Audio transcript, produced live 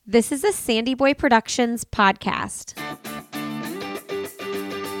This is a Sandy Boy Productions podcast.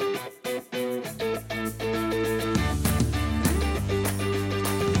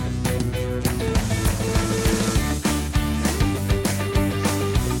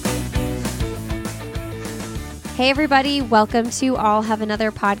 Hey everybody, welcome to I'll Have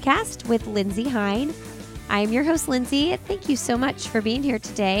Another podcast with Lindsay Hein. I'm your host, Lindsay. Thank you so much for being here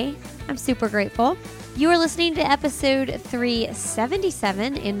today. I'm super grateful. You are listening to episode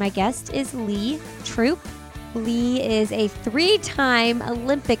 377, and my guest is Lee Troop. Lee is a 3-time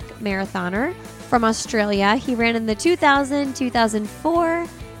Olympic marathoner from Australia. He ran in the 2000, 2004,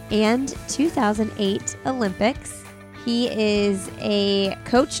 and 2008 Olympics. He is a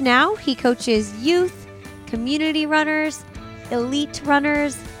coach now. He coaches youth, community runners, elite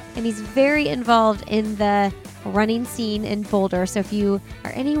runners, and he's very involved in the running scene in Boulder. So if you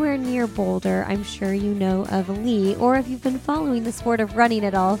are anywhere near Boulder, I'm sure you know of Lee, or if you've been following the sport of running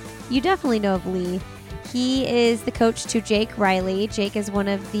at all, you definitely know of Lee. He is the coach to Jake Riley. Jake is one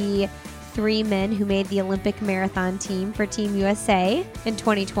of the 3 men who made the Olympic marathon team for Team USA in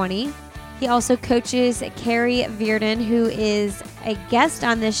 2020. He also coaches Carrie Veerden, who is a guest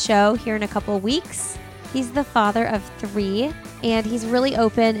on this show here in a couple weeks. He's the father of 3, and he's really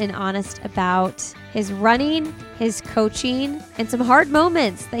open and honest about his running, his coaching, and some hard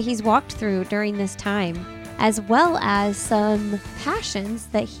moments that he's walked through during this time, as well as some passions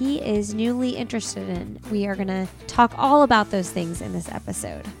that he is newly interested in. We are going to talk all about those things in this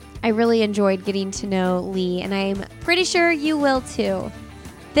episode. I really enjoyed getting to know Lee, and I'm pretty sure you will too.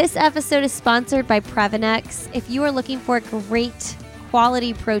 This episode is sponsored by Previnex. If you are looking for a great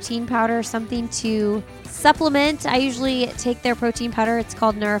quality protein powder, something to supplement, I usually take their protein powder. It's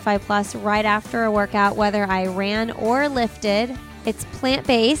called Neurify Plus right after a workout, whether I ran or lifted. It's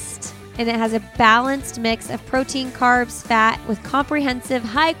plant-based, and it has a balanced mix of protein, carbs, fat, with comprehensive,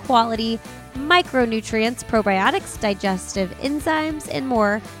 high-quality micronutrients, probiotics, digestive enzymes, and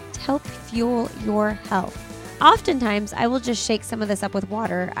more to help fuel your health. Oftentimes, I will just shake some of this up with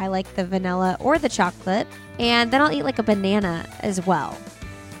water. I like the vanilla or the chocolate, and then I'll eat like a banana as well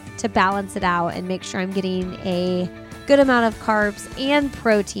to balance it out and make sure I'm getting a good amount of carbs and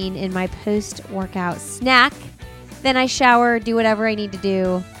protein in my post-workout snack. Then I shower, do whatever I need to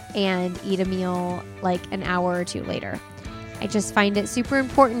do, and eat a meal like an hour or 2 later. I just find it super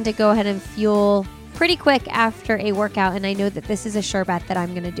important to go ahead and fuel pretty quick after a workout, and I know that this is a sure bet that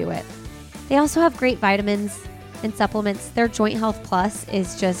I'm going to do it. They also have great vitamins and supplements. Their Joint Health Plus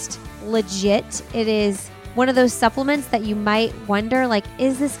is just legit. It is one of those supplements that you might wonder, like,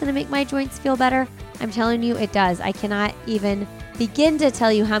 is this going to make my joints feel better? I'm telling you, it does. I cannot even begin to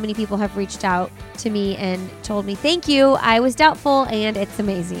tell you how many people have reached out to me and told me, thank you, I was doubtful, and it's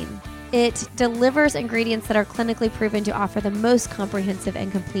amazing. It delivers ingredients that are clinically proven to offer the most comprehensive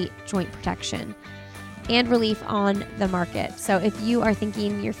and complete joint protection and relief on the market. So if you are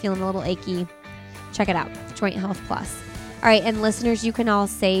thinking you're feeling a little achy, check it out, Joint Health Plus. All right, and listeners, you can all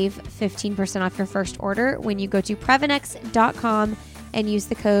save 15% off your first order when you go to Previnex.com and use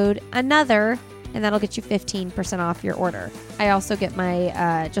the code ANOTHER, and that'll get you 15% off your order. I also get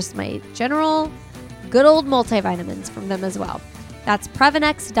my just my general good old multivitamins from them as well. That's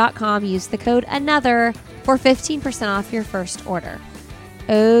Previnex.com. Use the code ANOTHER for 15% off your first order.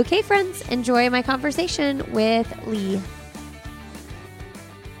 Okay, friends, enjoy my conversation with Lee.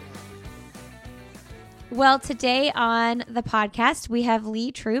 Well, today on the podcast, we have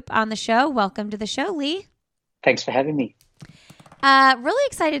Lee Troop on the show. Welcome to the show, Lee. Thanks for having me. Really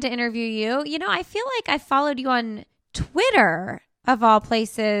excited to interview you. You know, I feel like I followed you on Twitter, of all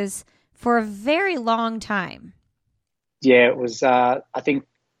places, for a very long time. Yeah, it was, I think,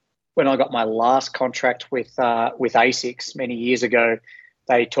 when I got my last contract with ASICS many years ago,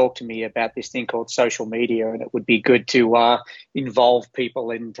 they talked to me about this thing called social media, and it would be good to involve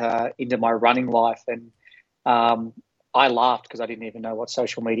people into my running life. And I laughed because I didn't even know what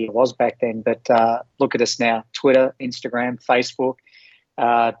social media was back then. But look at us now: Twitter, Instagram, Facebook.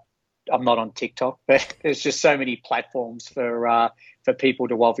 I'm not on TikTok, but there's just so many platforms for people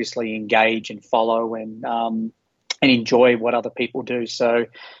to obviously engage and follow and enjoy what other people do. So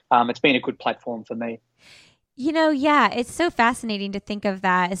it's been a good platform for me. You know, yeah, it's so fascinating to think of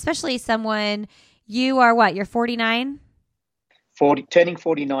that, especially someone, you are what, you're 49? Turning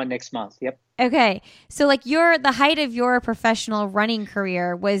 49 next month, yep. Okay, so like the height of your professional running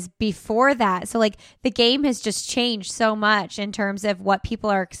career was before that. So like the game has just changed so much in terms of what people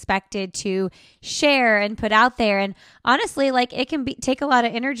are expected to share and put out there. And honestly, like it can take a lot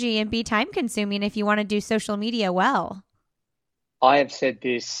of energy and be time consuming if you want to do social media well. I have said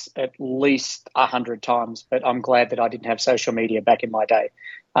this at least 100 times, but I'm glad that I didn't have social media back in my day.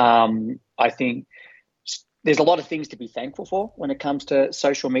 I think there's a lot of things to be thankful for when it comes to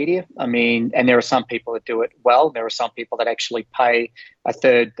social media. I mean, and there are some people that do it well. There are some people that actually pay a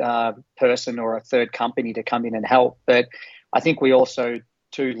third person or a third company to come in and help. But I think we also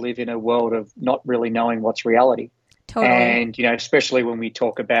too live in a world of not really knowing what's reality. Totally. And, especially when we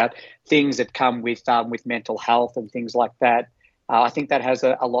talk about things that come with mental health and things like that, I think that has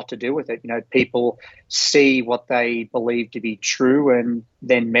a lot to do with it. People see what they believe to be true and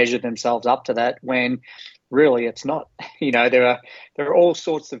then measure themselves up to that when really it's not. There are all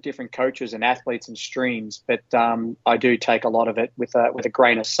sorts of different coaches and athletes and streams, but I do take a lot of it with a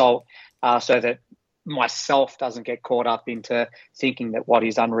grain of salt so that myself doesn't get caught up into thinking that what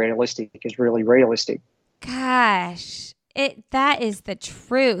is unrealistic is really realistic. Gosh, that is the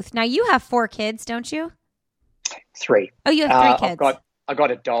truth. Now you have 4 kids, don't you? 3. Oh, you have 3 kids. I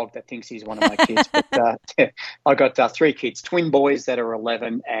got a dog that thinks he's one of my kids. But I got 3 kids, twin boys that are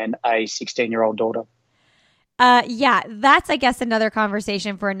 11 and a 16-year-old daughter. Yeah, that's, I guess, another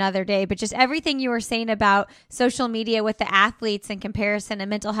conversation for another day. But just everything you were saying about social media with the athletes and comparison and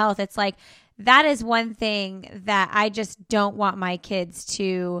mental health, it's like that is one thing that I just don't want my kids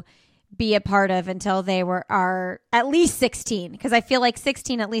to be a part of until they are at least 16, because I feel like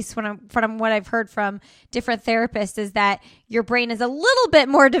 16, at least from what I've heard from different therapists, is that your brain is a little bit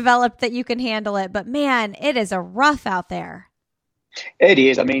more developed that you can handle it. But man, it is a rough out there. It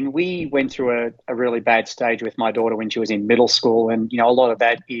is. I mean, we went through a really bad stage with my daughter when she was in middle school, and a lot of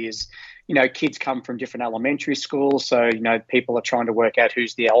that is kids come from different elementary schools, so people are trying to work out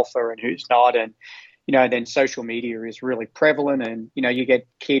who's the alpha and who's not, and then social media is really prevalent, and, you get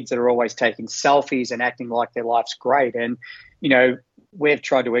kids that are always taking selfies and acting like their life's great. And, we've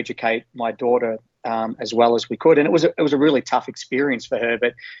tried to educate my daughter as well as we could. And it was a really tough experience for her,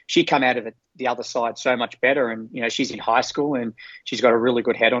 but she come out of it the other side so much better. And, she's in high school and she's got a really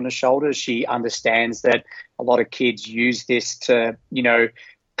good head on her shoulders. She understands that a lot of kids use this to,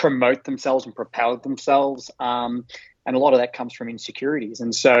 promote themselves and propel themselves. And a lot of that comes from insecurities.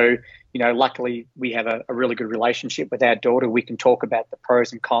 And so, luckily we have a really good relationship with our daughter. We can talk about the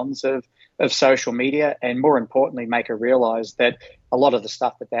pros and cons of social media, and more importantly, make her realize that a lot of the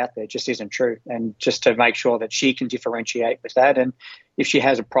stuff that's out there just isn't true, and just to make sure that she can differentiate with that. And if she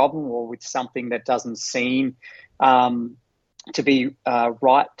has a problem or with something that doesn't seem to be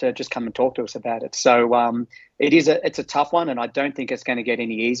right, to just come and talk to us about it. So it's a tough one, and I don't think it's going to get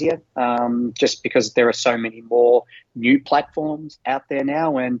any easier, just because there are so many more new platforms out there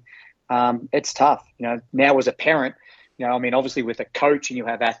now, and it's tough. Now as a parent, I mean, obviously with a coach and you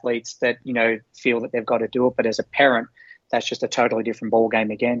have athletes that, feel that they've got to do it, but as a parent, that's just a totally different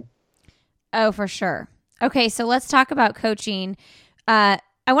ballgame again. Oh, for sure. Okay, so let's talk about coaching. I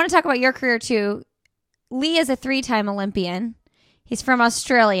want to talk about your career too. Lee is a 3-time Olympian. He's from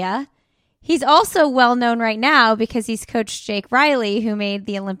Australia. He's also well known right now because he's coached Jake Riley, who made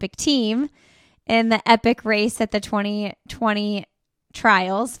the Olympic team in the epic race at the 2020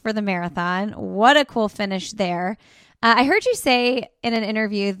 trials for the marathon. What a cool finish there. I heard you say in an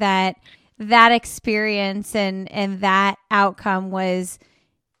interview that experience and that outcome was,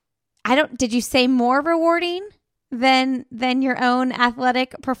 did you say more rewarding than your own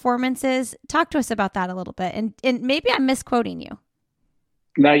athletic performances? Talk to us about that a little bit. And maybe I'm misquoting you.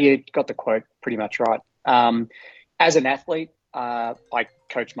 No, you got the quote pretty much right. As an athlete, I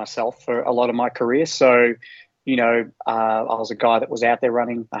coached myself for a lot of my career. So, I was a guy that was out there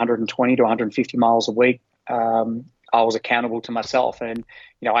running 120 to 150 miles a week. I was accountable to myself, and,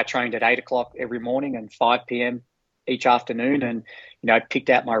 I trained at 8 o'clock every morning and 5 p.m. each afternoon, and, picked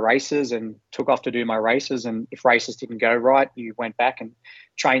out my races and took off to do my races. And if races didn't go right, you went back and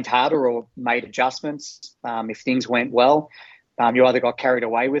trained harder or made adjustments. If things went well, you either got carried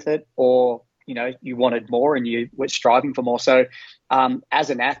away with it or, you wanted more and you were striving for more. So as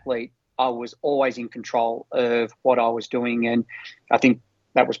an athlete, I was always in control of what I was doing. And I think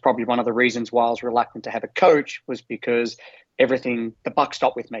that was probably one of the reasons why I was reluctant to have a coach, was because the buck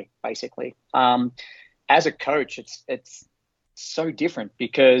stopped with me, basically. As a coach, it's so different,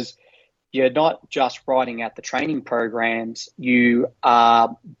 because you're not just writing out the training programs. You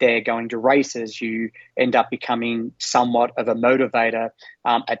are there going to races. You end up becoming somewhat of a motivator,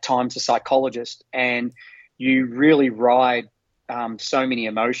 at times a psychologist, and you really ride so many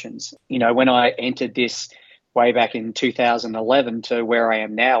emotions. When I entered this way back in 2011 to where I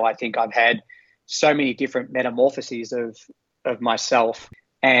am now, I think I've had so many different metamorphoses of myself.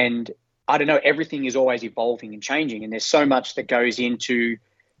 And I don't know, everything is always evolving and changing. And there's so much that goes into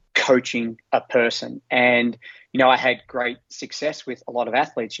coaching a person. And, I had great success with a lot of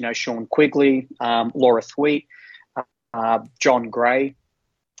athletes, Sean Quigley, Laura Thweatt, John Gray.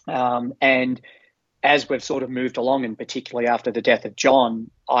 And as we've sort of moved along, and particularly after the death of John,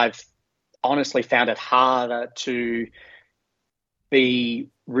 I've honestly found it harder to be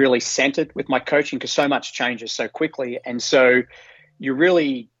really centered with my coaching because so much changes so quickly. And so you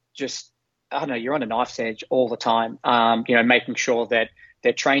really just, I don't know, you're on a knife's edge all the time, making sure that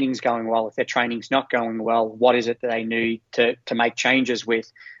their training's going well. If their training's not going well, what is it that they need to make changes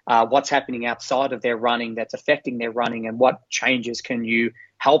with? What's happening outside of their running that's affecting their running, and what changes can you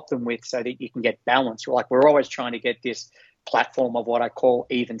help them with so that you can get balance? We're always trying to get this platform of what I call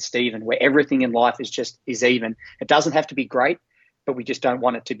even Steven, where everything in life is even. It doesn't have to be great, but we just don't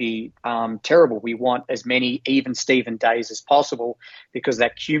want it to be terrible. We want as many even Steven days as possible, because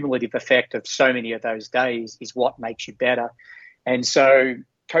that cumulative effect of so many of those days is what makes you better. And so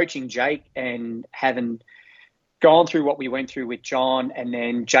coaching Jake and having gone through what we went through with John, and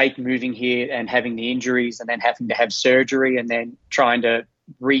then Jake moving here and having the injuries and then having to have surgery and then trying to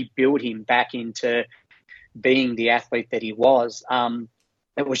rebuild him back into being the athlete that he was,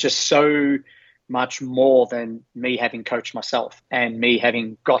 it was just so much more than me having coached myself and me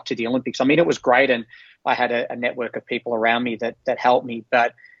having got to the Olympics. I mean, it was great, and I had a network of people around me that helped me,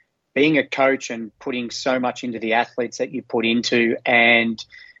 but being a coach and putting so much into the athletes that you put into, and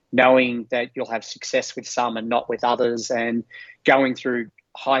knowing that you'll have success with some and not with others, and going through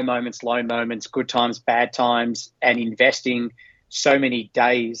high moments, low moments, good times, bad times, and investing so many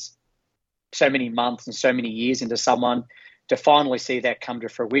days, so many months, and so many years into someone to finally see that come to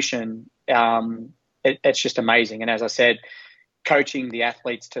fruition, it's just amazing. And as I said, coaching the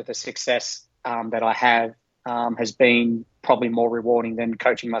athletes to the success that I have has been probably more rewarding than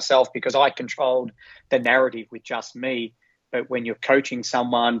coaching myself, because I controlled the narrative with just me. But when you're coaching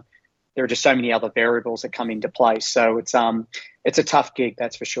someone, there are just so many other variables that come into play. So it's a tough gig,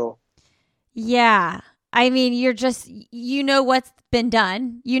 that's for sure. Yeah. I mean, what's been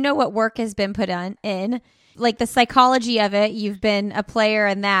done. You know what work has been put in. Like the psychology of it, you've been a player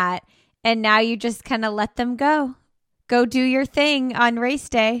in that. And now you just kind of let them go. Go do your thing on race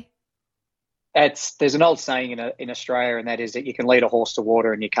day. There's an old saying in Australia, and that is that you can lead a horse to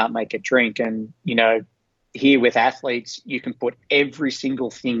water and you can't make it drink. And, here with athletes, you can put every single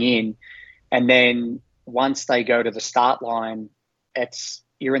thing in, and then once they go to the start line,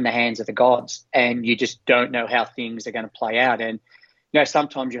 you're in the hands of the gods, and you just don't know how things are going to play out. And,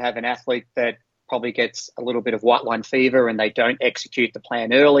 sometimes you have an athlete that probably gets a little bit of white line fever and they don't execute the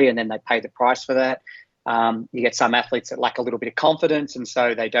plan early, and then they pay the price for that. You get some athletes that lack a little bit of confidence, and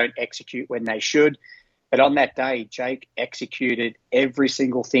so they don't execute when they should. But on that day, Jake executed every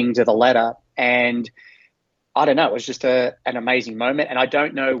single thing to the letter, and I don't know, it was just an amazing moment. And I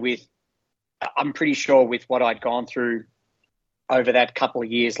don't know I'm pretty sure with what I'd gone through over that couple of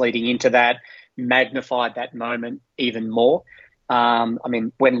years leading into that, magnified that moment even more. I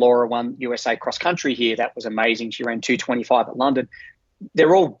mean, when Laura won USA cross country here, that was amazing. She ran 2:25 at London.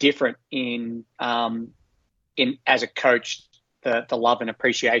 They're all different in as a coach, the love and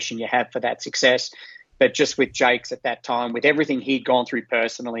appreciation you have for that success. But just with Jake's at that time, with everything he'd gone through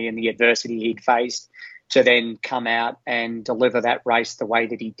personally and the adversity he'd faced, to then come out and deliver that race the way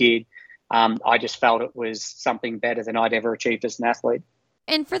that he did, I just felt it was something better than I'd ever achieved as an athlete.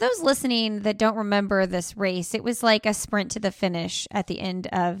 And for those listening that don't remember this race, it was like a sprint to the finish at the end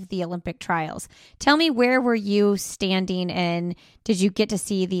of the Olympic trials. Tell me, where were you standing, and did you get to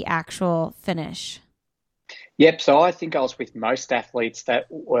see the actual finish? Yep. So I think I was with most athletes it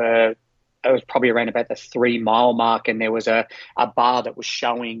was probably around about the 3 mile mark, and there was a bar that was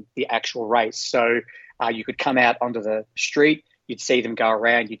showing the actual race. So you could come out onto the street, you'd see them go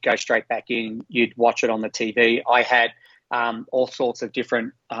around, you'd go straight back in, you'd watch it on the TV. I had all sorts of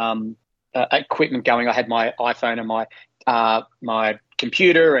different equipment going. I had my iPhone and my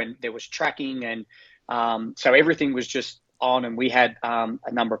computer, and there was tracking, and so everything was just on. And we had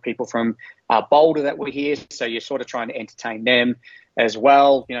a number of people from Boulder that were here, so you're sort of trying to entertain them as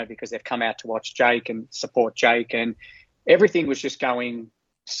well, because they've come out to watch Jake and support Jake, and everything was just going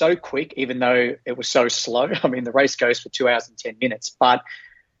so quick, even though it was so slow. I mean, the race goes for 2 hours and 10 minutes, but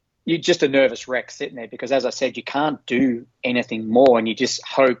you're just a nervous wreck sitting there, because as I said, you can't do anything more, and you just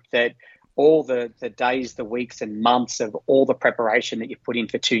hope that all the days, the weeks and months of all the preparation that you've put in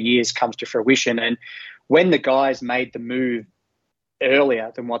for 2 years comes to fruition. And when the guys made the move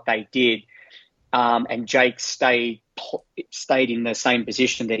earlier than what they did, and Jake stayed in the same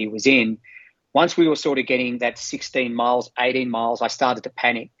position that he was in, once we were sort of getting that 16 miles, 18 miles, I started to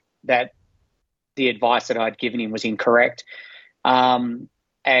panic that the advice that I'd given him was incorrect.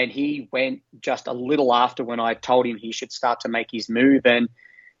 And he went just a little after when I told him he should start to make his move. And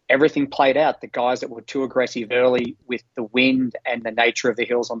everything played out. The guys that were too aggressive early with the wind and the nature of the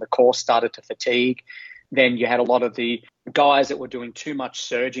hills on the course started to fatigue. Then you had a lot of the guys that were doing too much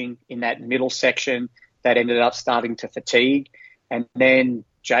surging in that middle section that ended up starting to fatigue. And then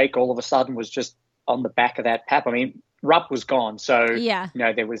Jake all of a sudden was just on the back of that pap. I mean, Rupp was gone. So,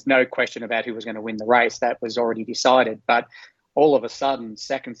 there was no question about who was going to win the race. That was already decided. But all of a sudden,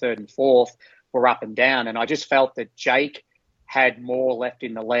 second, third, and fourth were up and down. And I just felt that Jake had more left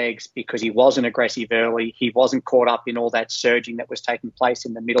in the legs because he wasn't aggressive early. He wasn't caught up in all that surging that was taking place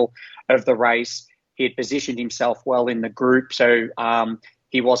in the middle of the race. He had positioned himself well in the group. So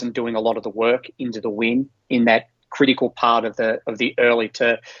he wasn't doing a lot of the work into the win in that critical part of the early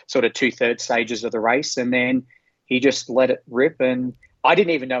to sort of 2/3 stages of the race. And then he just let it rip. And I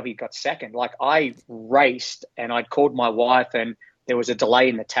didn't even know he got second. Like, I raced and I'd called my wife and there was a delay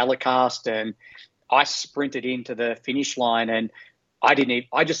in the telecast and I sprinted into the finish line and I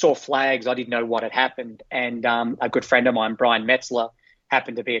just saw flags. I didn't know what had happened. And a good friend of mine, Brian Metzler,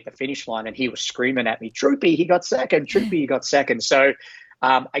 happened to be at the finish line and he was screaming at me, Troopy, he got second. Troopy, he got second. So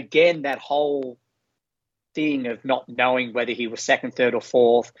again, that whole thing of not knowing whether he was second, third or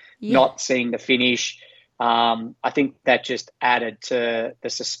fourth, not seeing the finish, I think that just added to the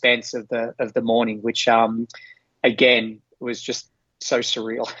suspense of the morning, which again was just so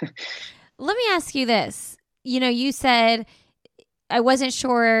surreal. Let me ask you this. You said, I wasn't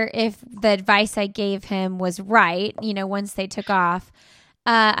sure if the advice I gave him was right, once they took off.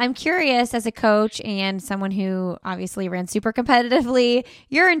 I'm curious, as a coach and someone who obviously ran super competitively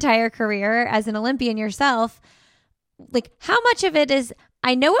your entire career as an Olympian yourself, like, how much of it is,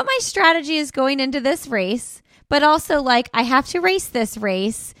 I know what my strategy is going into this race, but also like, I have to race this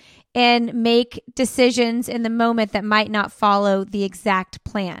race and make decisions in the moment that might not follow the exact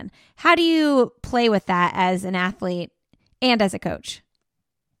plan. How do you play with that as an athlete and as a coach?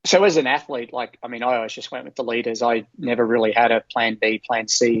 So as an athlete, I always just went with the leaders. I never really had a plan B, plan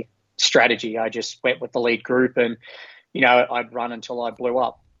C strategy. I just went with the lead group and, I'd run until I blew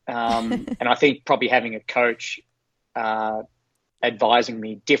up. And I think probably having a coach advising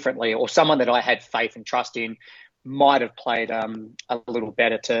me differently, or someone that I had faith and trust in, might have played a little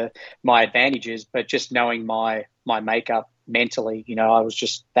better to my advantages. But just knowing my makeup mentally, I was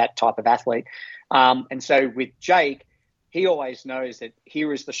just that type of athlete. And so with Jake, he always knows that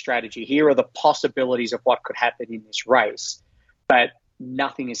here is the strategy. Here are the possibilities of what could happen in this race, but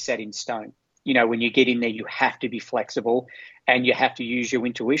nothing is set in stone. When you get in there, you have to be flexible and you have to use your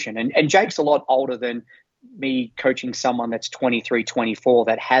intuition. And Jake's a lot older than me, coaching someone that's 23, 24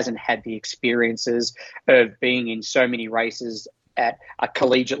 that hasn't had the experiences of being in so many races at a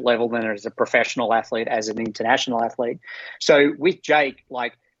collegiate level than as a professional athlete, as an international athlete. So with Jake,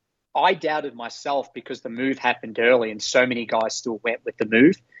 I doubted myself because the move happened early and so many guys still went with the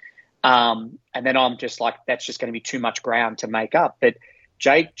move. And then I'm just like, that's just going to be too much ground to make up. But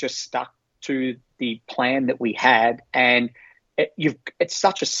Jake just stuck to the plan that we had. And it's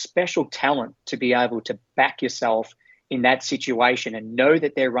such a special talent to be able to back yourself in that situation and know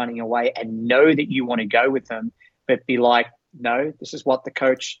that they're running away and know that you want to go with them, but be like, no, this is what the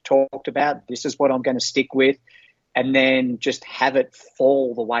coach talked about. This is what I'm going to stick with. And then just have it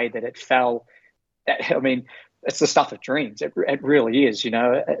fall the way that it fell. It's the stuff of dreams. It really is,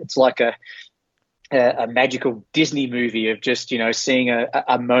 it's like a magical Disney movie of just, seeing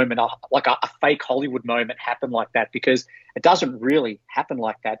a moment, like a fake Hollywood moment happen like that, because it doesn't really happen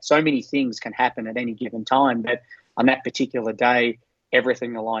like that. So many things can happen at any given time, but on that particular day,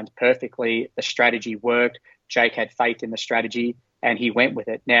 everything aligned perfectly. The strategy worked. Jake had faith in the strategy and he went with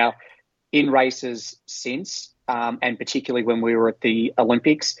it. Now, in races since, and particularly when we were at the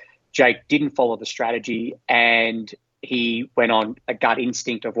Olympics, Jake didn't follow the strategy and he went on a gut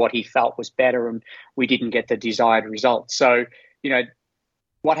instinct of what he felt was better, and we didn't get the desired result. So,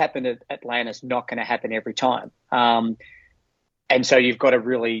 what happened at Atlanta is not going to happen every time. And so you've got to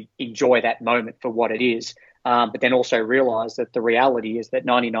really enjoy that moment for what it is. But then also realize that the reality is that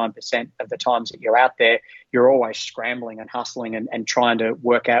 99% of the times that you're out there, you're always scrambling and hustling and trying to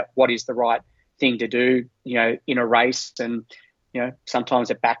work out what is the right thing to do, in a race. And,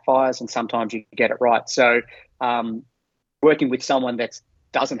 sometimes it backfires and sometimes you get it right. So working with someone that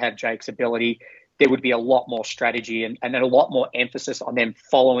doesn't have Jake's ability, there would be a lot more strategy and a lot more emphasis on them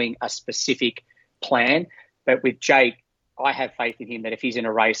following a specific plan. But with Jake, I have faith in him that if he's in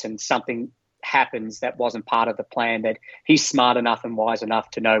a race and something happens that wasn't part of the plan, that he's smart enough and wise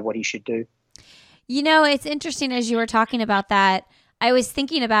enough to know what he should do. It's interesting as you were talking about that. I was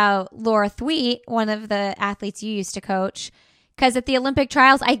thinking about Laura Thweatt, one of the athletes you used to coach, because at the Olympic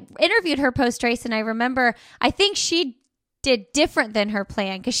trials, I interviewed her post race, and I remember I think she did different than her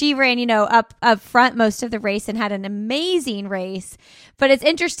plan because she ran, up front most of the race and had an amazing race. But it's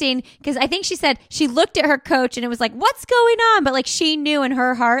interesting because I think she said she looked at her coach and it was like, what's going on? But like she knew in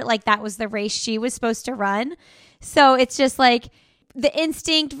her heart, like that was the race she was supposed to run. So it's just like the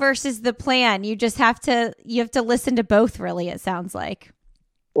instinct versus the plan. You have to listen to both, really, it sounds like.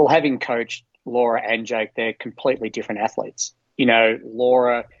 Well, having coached Laura and Jake, they're completely different athletes.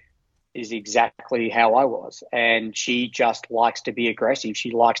 Laura is exactly how I was. And she just likes to be aggressive.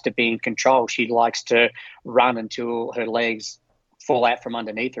 She likes to be in control. She likes to run until her legs fall out from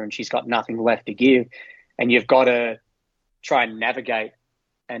underneath her and she's got nothing left to give. And you've got to try and navigate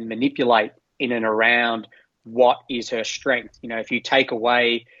and manipulate in and around what is her strength. If you take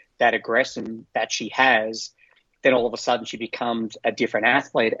away that aggression that she has, then all of a sudden she becomes a different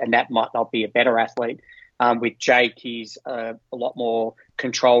athlete, and that might not be a better athlete. With Jake, he's a lot more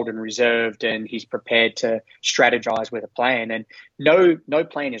controlled and reserved, and he's prepared to strategize with a plan. And no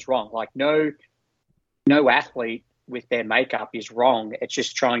plan is wrong. Like no athlete with their makeup is wrong. It's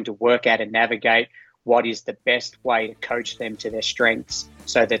just trying to work out and navigate what is the best way to coach them to their strengths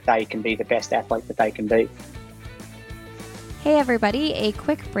so that they can be the best athlete that they can be. Hey everybody, a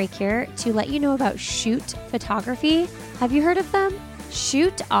quick break here to let you know about Shoot Photography. Have you heard of them?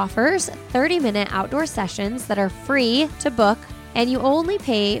 Shoot offers 30-minute outdoor sessions that are free to book, and you only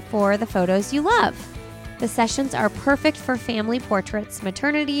pay for the photos you love. The sessions are perfect for family portraits,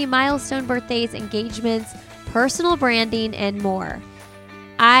 maternity, milestone birthdays, engagements, personal branding, and more.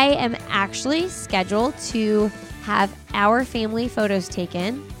 I am actually scheduled to have our family photos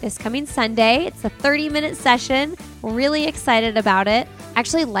taken this coming Sunday. It's a 30-minute session. We're really excited about it. I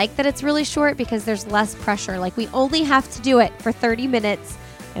actually like that it's really short because there's less pressure. Like, we only have to do it for 30 minutes.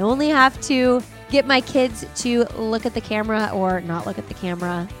 I only have to get my kids to look at the camera or not look at the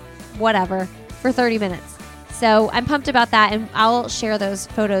camera, whatever, for 30 minutes. So I'm pumped about that, and I'll share those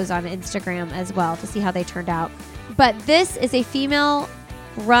photos on Instagram as well to see how they turned out. But this is a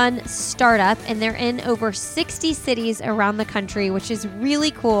female-run startup, and they're in over 60 cities around the country, which is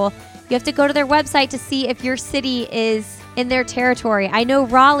really cool. You have to go to their website to see if your city is in their territory. I know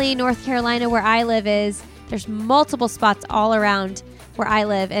Raleigh, North Carolina, where I live is. There's multiple spots all around where I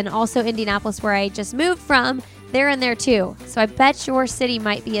live, and also Indianapolis, where I just moved from. They're in there too. So I bet your city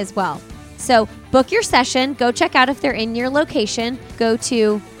might be as well. So book your session. Go check out if they're in your location. Go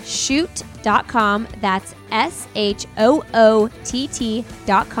to shoot.com. That's SHOOTT.com.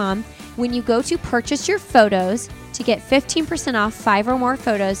 When you go to purchase your photos, to get 15% off 5 or more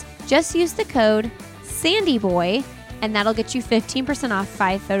photos, just use the code SANDYBOY, and that'll get you 15% off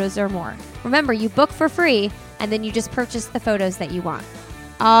 5 photos or more. Remember, you book for free, and then you just purchase the photos that you want.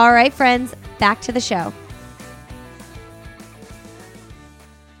 All right, friends, back to the show.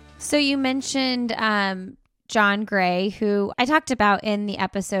 So you mentioned John Gray, who I talked about in the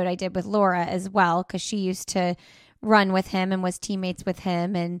episode I did with Laura as well, because she used to run with him and was teammates with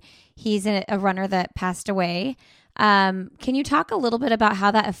him, and he's a runner that passed away. Can you talk a little bit about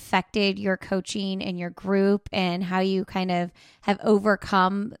how that affected your coaching and your group and how you kind of have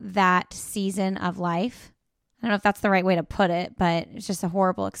overcome that season of life? I don't know if that's the right way to put it, but it's just a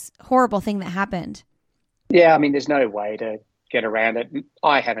horrible thing that happened. Yeah, I mean, there's no way to get around it.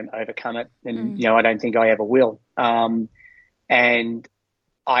 I haven't overcome it, and I don't think I ever will. And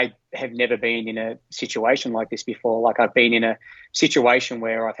I have never been in a situation like this before. Like, I've been in a situation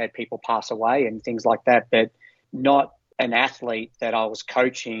where I've had people pass away and things like that, but not an athlete that I was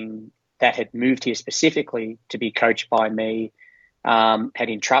coaching that had moved here specifically to be coached by me, had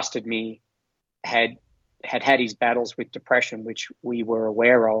entrusted me, had his battles with depression, which we were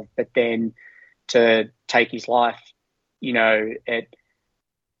aware of, but then to take his life,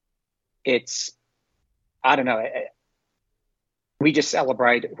 it's, I don't know, we just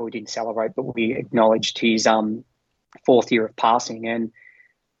celebrated, well, we didn't celebrate, but we acknowledged his 4th year of passing. And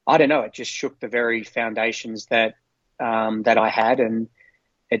I don't know, it just shook the very foundations that I had. And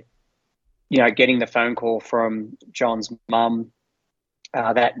it, getting the phone call from John's mum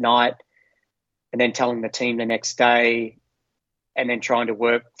that night, and then telling the team the next day, and then trying to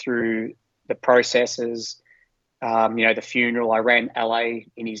work through the processes, the funeral. I ran LA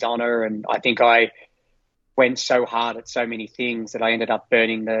in his honor, and I think I went so hard at so many things that I ended up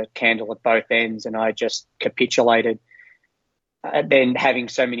burning the candle at both ends, and I just capitulated. Then having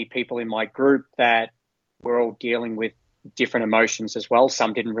so many people in my group that were all dealing with different emotions as well.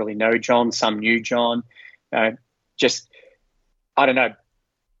 Some didn't really know John, some knew John. I don't know,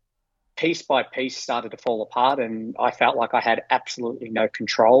 piece by piece started to fall apart, and I felt like I had absolutely no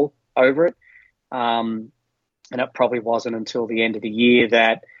control over it. And it probably wasn't until the end of the year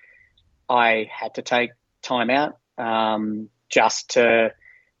that I had to take time out just to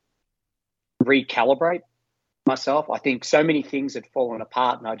recalibrate myself. I think so many things had fallen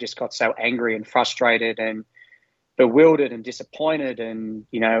apart, and I just got so angry and frustrated and bewildered and disappointed and,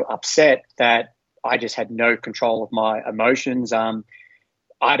 upset that I just had no control of my emotions.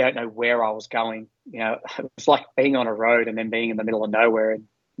 I don't know where I was going. It was like being on a road and then being in the middle of nowhere and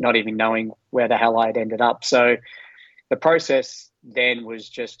not even knowing where the hell I had ended up. So the process then was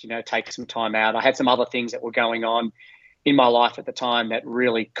just, take some time out. I had some other things that were going on in my life at the time that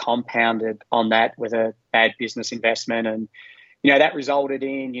really compounded on that with a bad business investment. And, that resulted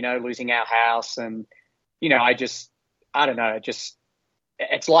in, losing our house. And, I don't know,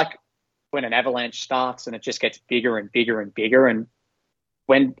 it's like when an avalanche starts and it just gets bigger and bigger and bigger. And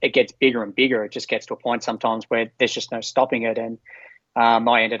when it gets bigger and bigger, it just gets to a point sometimes where there's just no stopping it. And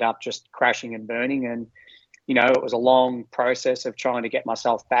I ended up just crashing and burning. And, it was a long process of trying to get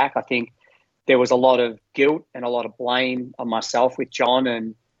myself back. I think there was a lot of guilt and a lot of blame on myself with John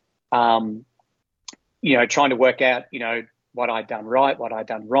and, trying to work out, what I'd done right, what I'd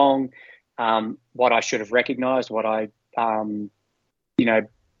done wrong, what I should have recognized, what I,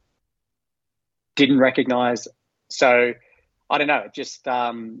 didn't recognize. So I don't know, just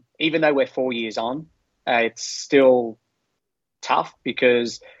even though we're 4 years on, it's still tough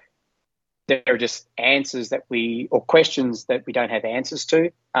because there are just questions that we don't have answers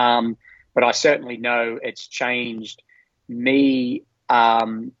to. But I certainly know it's changed me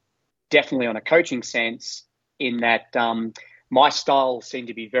definitely on a coaching sense in that my style seemed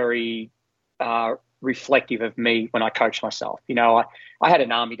to be very reflective of me when I coached myself. I had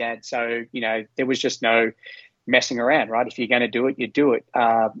an army dad, so, there was just no messing around, right? If you're going to do it, you do it.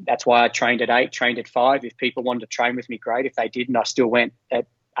 That's why I trained at 8, trained at 5. If people wanted to train with me, great. If they didn't, I still went at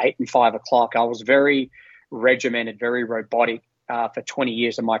 8 and 5 o'clock. I was very regimented, very robotic for 20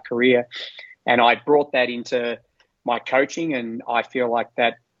 years of my career. And I brought that into my coaching, and I feel like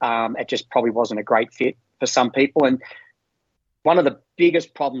that it just probably wasn't a great fit for some people. And one of the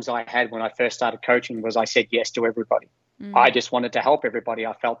biggest problems I had when I first started coaching was I said yes to everybody. I just wanted to help everybody.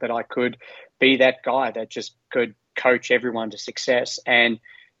 I felt that I could be that guy that just could coach everyone to success. And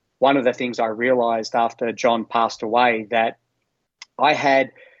one of the things I realized after John passed away, that I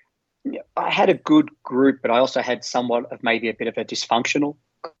had a good group, but I also had somewhat of maybe a bit of a dysfunctional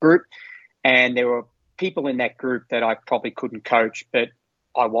group. And there were people in that group that I probably couldn't coach, but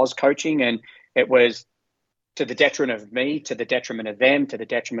I was coaching, and it was to the detriment of me, to the detriment of them, to the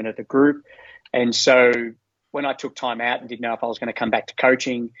detriment of the group. And so when I took time out and didn't know if I was going to come back to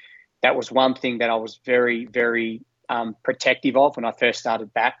coaching, that was one thing that I was very, very protective of when I first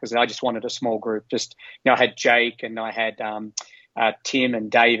started back, was that I just wanted a small group. Just, I had Jake and I had Tim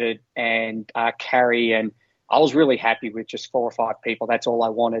and David and Carrie, and I was really happy with just 4 or 5 people. That's all I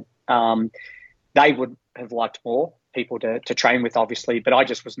wanted. They would have liked more people to train with, obviously, but I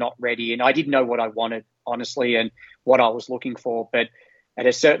just was not ready, and I didn't know what I wanted, honestly, and what I was looking for. But it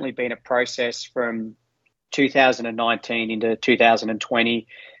has certainly been a process from 2019 into 2020.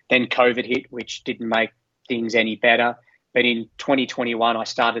 Then COVID hit, which didn't make things any better. But in 2021, I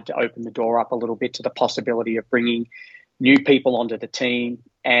started to open the door up a little bit to the possibility of bringing new people onto the team.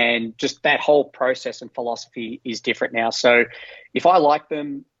 And just that whole process and philosophy is different now. So if I like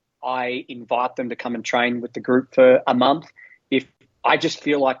them, I invite them to come and train with the group for a month. If I just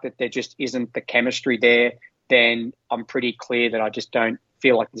feel like that there just isn't the chemistry there, then I'm pretty clear that I just don't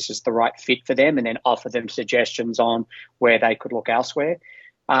feel like this is the right fit for them, and then offer them suggestions on where they could look elsewhere.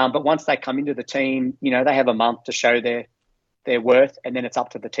 But once they come into the team, they have a month to show their worth, and then it's up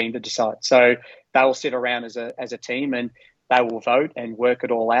to the team to decide. So they will sit around as a team, and they will vote and work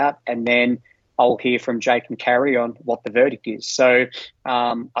it all out, and then I'll hear from Jake and Carrie on what the verdict is. So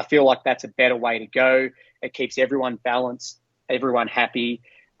I feel like that's a better way to go. It keeps everyone balanced, everyone happy,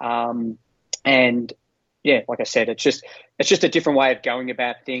 and yeah, like I said, it's just a different way of going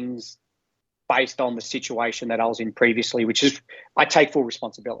about things based on the situation that I was in previously, which is I take full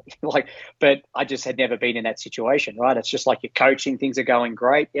responsibility. But I just had never been in that situation, right? It's just like you're coaching, things are going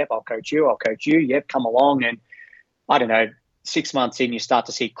great. Yep, I'll coach you. Yep, come along. And I don't know, 6 months in, you start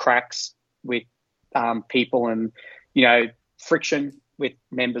to see cracks with people and, friction with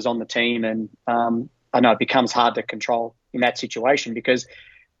members on the team. And I know it becomes hard to control in that situation, because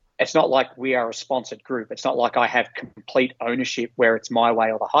it's not like we are a sponsored group. It's not like I have complete ownership where it's my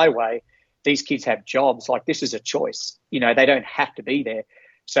way or the highway. These kids have jobs. Like, this is a choice. They don't have to be there.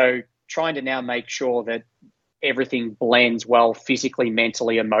 So trying to now make sure that everything blends well physically,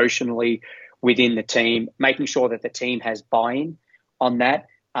 mentally, emotionally within the team, making sure that the team has buy-in on that,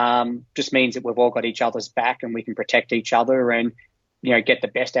 just means that we've all got each other's back and we can protect each other and, get the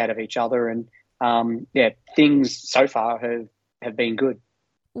best out of each other. And things so far have been good.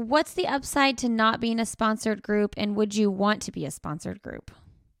 What's the upside to not being a sponsored group, and would you want to be a sponsored group?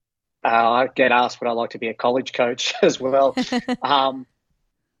 I get asked would I like to be a college coach as well.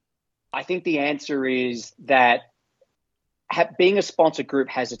 I think the answer is that being a sponsored group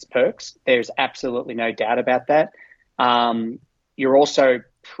has its perks. There's absolutely no doubt about that. You're also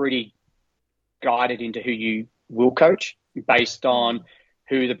pretty guided into who you will coach based on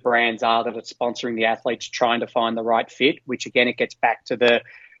who the brands are that are sponsoring the athletes, trying to find the right fit, which again, it gets back to the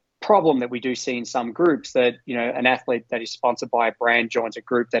problem that we do see in some groups that, an athlete that is sponsored by a brand joins a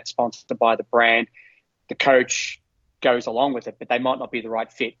group that's sponsored by the brand. The coach goes along with it, but they might not be the right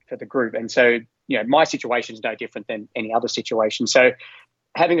fit for the group. And so, my situation is no different than any other situation. So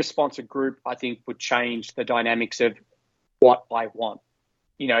having a sponsored group, I think, would change the dynamics of what I want,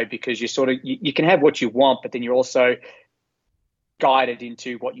 because you can have what you want, but then you're also guided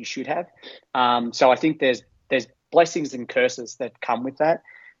into what you should have. So I think there's blessings and curses that come with that.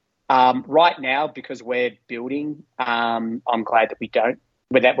 Right now, because we're building, I'm glad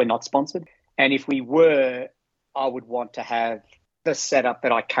that we're not sponsored. And if we were, I would want to have the setup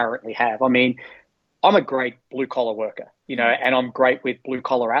that I currently have. I mean, I'm a great blue collar worker, and I'm great with blue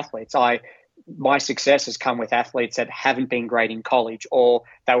collar athletes. My success has come with athletes that haven't been great in college, or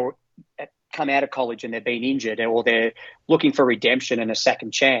they were come out of college and they've been injured, or they're looking for redemption and a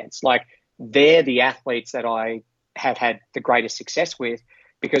second chance. Like, they're the athletes that I have had the greatest success with,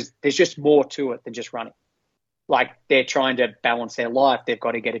 because there's just more to it than just running. Like, they're trying to balance their life. They've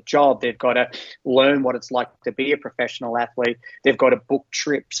got to get a job. They've got to learn what it's like to be a professional athlete. They've got to book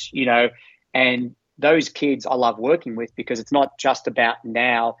trips, and those kids I love working with, because it's not just about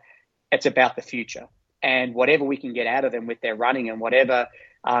now, it's about the future. And whatever we can get out of them with their running, and whatever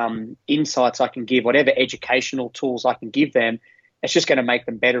insights I can give, whatever educational tools I can give them, it's just going to make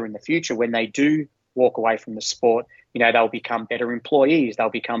them better in the future. When they do walk away from the sport, they'll become better employees. They'll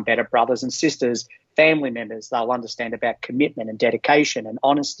become better brothers and sisters, family members. They'll understand about commitment and dedication and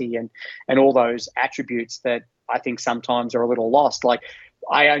honesty and all those attributes that I think sometimes are a little lost. Like,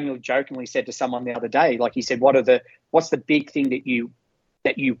 I only jokingly said to someone the other day, like, he said, what's the big thing that you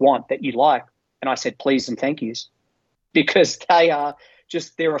want, that you like? And I said, please and thank yous, because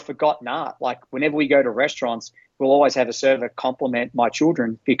they're a forgotten art. Like, whenever we go to restaurants, we'll always have a server compliment my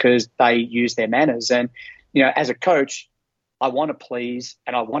children because they use their manners. And, as a coach, I want to please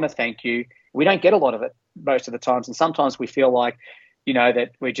and I want to thank you. We don't get a lot of it most of the times. And sometimes we feel like,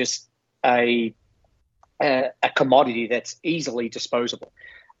 that we're just a commodity that's easily disposable.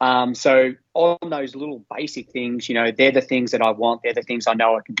 So on those little basic things, they're the things that I want. They're the things I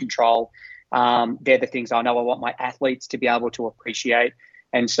know I can control. They're the things I know I want my athletes to be able to appreciate.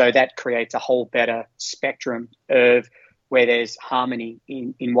 And so that creates a whole better spectrum of where there's harmony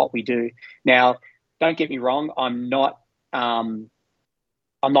in what we do. Now, don't get me wrong. I'm not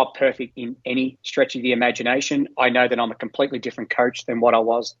perfect in any stretch of the imagination. I know that I'm a completely different coach than what I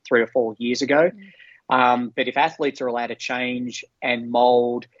was 3 or 4 years ago. But if athletes are allowed to change and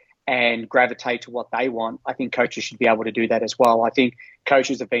mold and gravitate to what they want, I think coaches should be able to do that as well. I think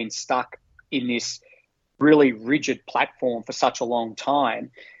coaches have been stuck in this really rigid platform for such a long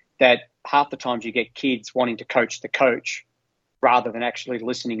time that half the times you get kids wanting to coach the coach rather than actually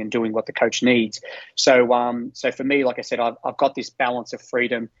listening and doing what the coach needs. So for me, like I said, I've got this balance of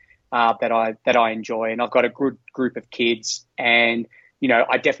freedom that I enjoy, and I've got a good group of kids, and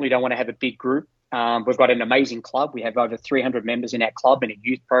I definitely don't want to have a big group. We've got an amazing club. We have over 300 members in our club, and a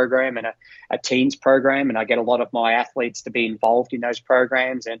youth program and a teens program. And I get a lot of my athletes to be involved in those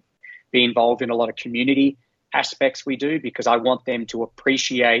programs and be involved in a lot of community aspects we do, because I want them to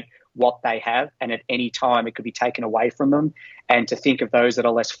appreciate what they have, and at any time it could be taken away from them, and to think of those that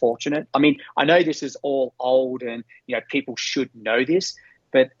are less fortunate. I mean, I know this is all old and, people should know this,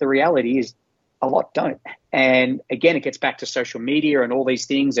 but the reality is a lot don't. And again, it gets back to social media and all these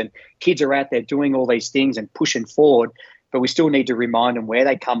things, and kids are out there doing all these things and pushing forward, but we still need to remind them where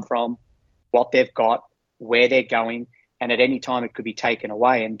they come from, what they've got, where they're going, and at any time it could be taken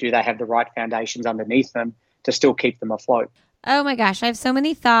away. And do they have the right foundations underneath them to still keep them afloat? Oh my gosh, I have so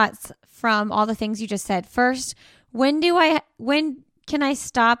many thoughts from all the things you just said. First, when can I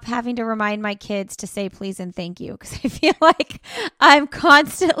stop having to remind my kids to say please and thank you? Because I feel like I'm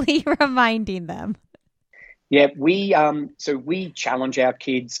constantly reminding them. Yeah, we challenge our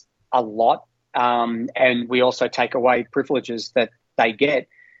kids a lot, and we also take away privileges that they get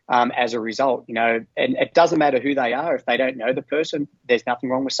as a result. And it doesn't matter who they are. If they don't know the person, there's nothing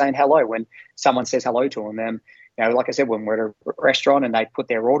wrong with saying hello when someone says hello to them. You know, like I said, when we're at a restaurant and they put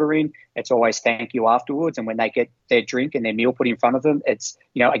their order in, it's always thank you afterwards. And when they get their drink and their meal put in front of them, it's,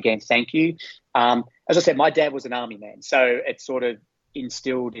 you know, again, thank you. As I said, my dad was an army man, so it's sort of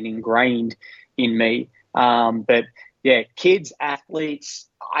instilled and ingrained in me. But yeah, kids, athletes,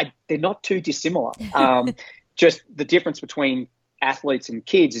 they're not too dissimilar. Just the difference between athletes and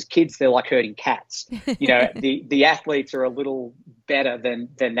kids is kids, they're like herding cats. You know, the athletes are a little better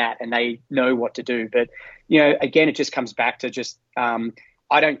than that, and they know what to do. But, you know, again, it just comes back to just,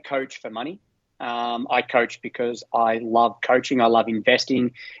 I don't coach for money. I coach because I love coaching. I love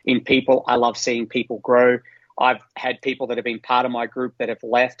investing in people. I love seeing people grow. I've had people that have been part of my group that have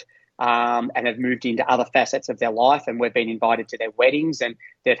left and have moved into other facets of their life, and we've been invited to their weddings, and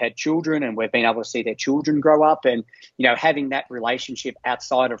they've had children, and we've been able to see their children grow up. And, you know, having that relationship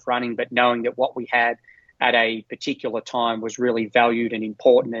outside of running, but knowing that what we had at a particular time was really valued and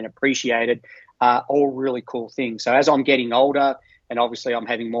important and appreciated, all really cool things. So as I'm getting older, and obviously I'm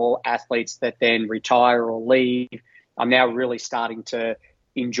having more athletes that then retire or leave, I'm now really starting to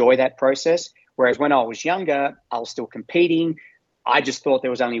enjoy that process. Whereas when I was younger, I was still competing. I just thought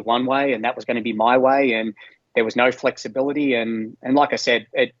there was only one way, and that was going to be my way, and there was no flexibility. And like I said,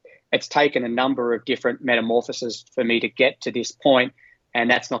 it's taken a number of different metamorphoses for me to get to this point. And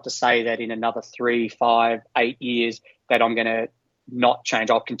that's not to say that in another 3, 5, 8 years that I'm going to not change.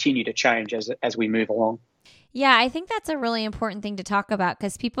 I'll continue to change as we move along. Yeah, I think that's a really important thing to talk about,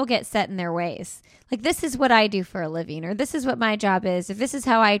 because people get set in their ways. Like, this is what I do for a living, or this is what my job is, if this is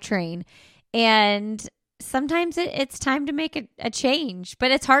how I train. And sometimes it's time to make a change,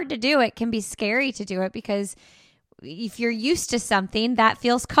 but it's hard to do. It can be scary to do it, because if you're used to something, that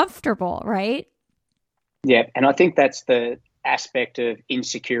feels comfortable, right? Yeah, and I think that's the aspect of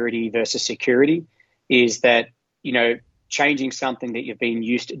insecurity versus security, is that, you know, changing something that you've been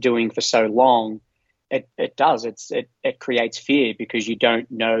used to doing for so long, it creates fear because you don't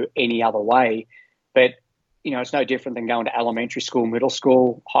know any other way. But, you know, it's no different than going to elementary school, middle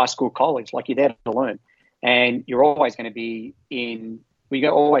school, high school, college. Like, you're there to learn, and you're always going to be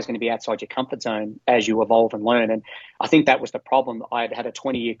outside your comfort zone as you evolve and learn. And I think that was the problem. I had a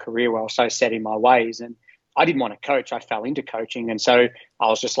 20-year career where I was so set in my ways, and I didn't want to coach. I fell into coaching. And so I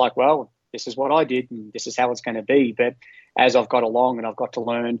was just like, well, this is what I did, and this is how it's going to be. But as I've got along and I've got to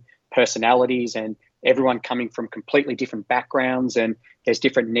learn personalities, and everyone coming from completely different backgrounds, and there's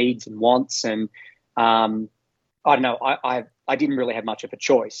different needs and wants. And I don't know, I didn't really have much of a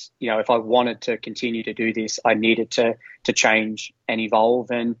choice. You know, if I wanted to continue to do this, I needed to change and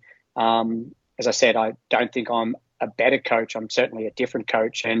evolve. And as I said, I don't think I'm a better coach. I'm certainly a different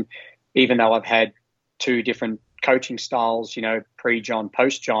coach. And even though I've had 2 different coaching styles, you know, pre-John,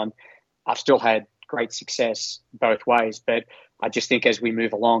 post-John, I've still had great success both ways. But I just think as we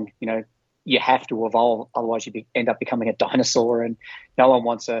move along, you know, you have to evolve. Otherwise you end up becoming a dinosaur, and no one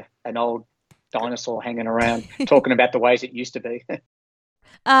wants an old dinosaur hanging around talking about the ways it used to be.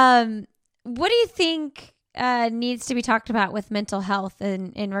 What do you think needs to be talked about with mental health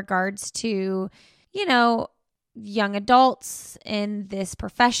in regards to, you know, young adults in this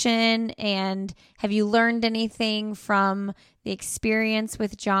profession? And have you learned anything from the experience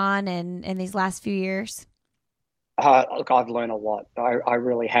with John and these last few years? Look, I've learned a lot. I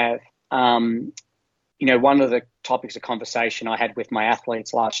really have. You know, one of the topics of conversation I had with my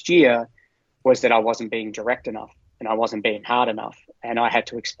athletes last year was that I wasn't being direct enough and I wasn't being hard enough. And I had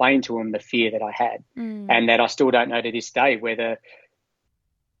to explain to them the fear that I had, and that I still don't know to this day whether,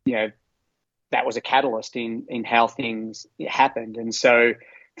 you know, that was a catalyst in how things happened. And so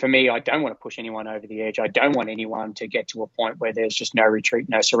for me, I don't want to push anyone over the edge. I don't want anyone to get to a point where there's just no retreat,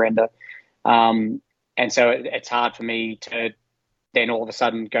 no surrender. And so it's hard for me to then all of a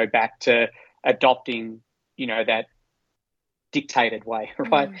sudden go back to adopting, you know, that dictated way,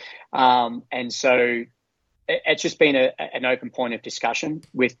 right? And so it's just been an open point of discussion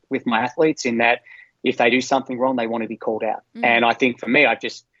with my athletes, in that if they do something wrong, they want to be called out. And I think for me, I've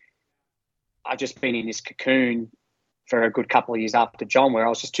just been in this cocoon for a good couple of years after John, where I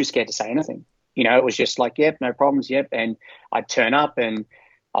was just too scared to say anything. You know, it was just like, yep, no problems, yep. And I'd turn up and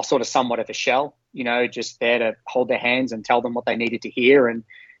I was sort of somewhat of a shell, you know, just there to hold their hands and tell them what they needed to hear. And,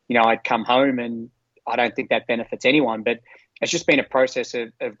 you know, I'd come home, and I don't think that benefits anyone, but it's just been a process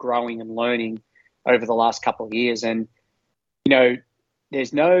of growing and learning over the last couple of years. And, you know,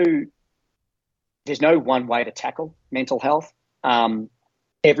 there's no one way to tackle mental health.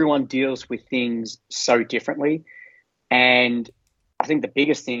 Everyone deals with things so differently. And I think the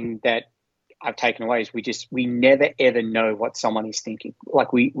biggest thing that I've taken away is we never, ever know what someone is thinking.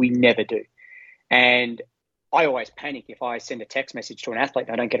 Like we never do. And I always panic if I send a text message to an athlete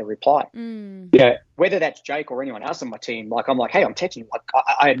and I don't get a reply. Mm. Yeah, whether that's Jake or anyone else on my team, like I'm like, hey, I'm texting you. Like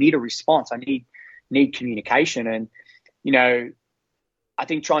I need a response. I need communication. And, you know, I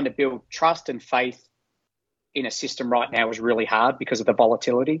think trying to build trust and faith in a system right now is really hard because of the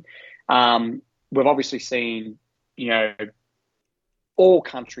volatility. We've obviously seen, you know, all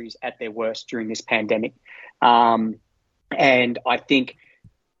countries at their worst during this pandemic. And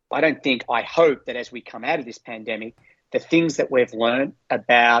I hope that as we come out of this pandemic, the things that we've learned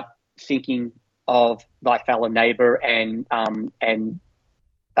about thinking of thy fellow neighbor and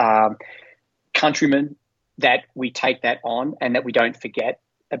countrymen, that we take that on and that we don't forget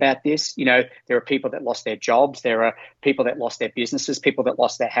about this. You know, there are people that lost their jobs. There are people that lost their businesses, people that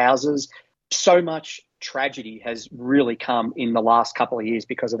lost their houses. So much tragedy has really come in the last couple of years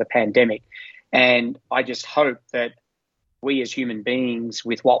because of the pandemic. And I just hope that we as human beings,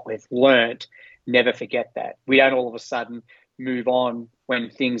 with what we've learnt, never forget that. We don't all of a sudden move on when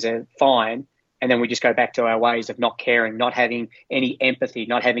things are fine and then we just go back to our ways of not caring, not having any empathy,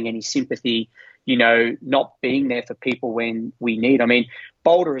 not having any sympathy, you know, not being there for people when we need. I mean,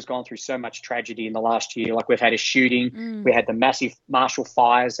 Boulder has gone through so much tragedy in the last year. Like, we've had a shooting, we had the massive Marshall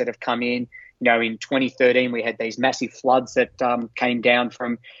fires that have come in. You know, in 2013, we had these massive floods that came down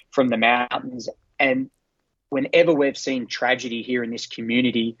from the mountains. And whenever we've seen tragedy here in this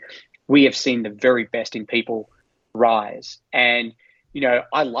community, we have seen the very best in people rise. And, you know,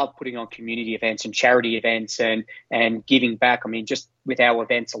 I love putting on community events and charity events and giving back. I mean, just with our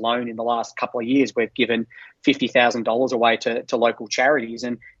events alone in the last couple of years, we've given $50,000 away to local charities.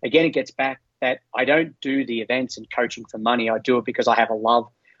 And again, it gets back that I don't do the events and coaching for money. I do it because I have a love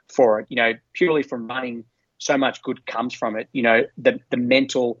for it. You know, purely from running, so much good comes from it. You know, the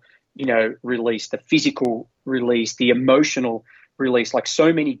mental, you know, release, the physical release, the emotional release, like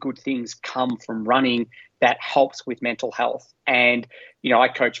so many good things come from running that helps with mental health. And, you know, I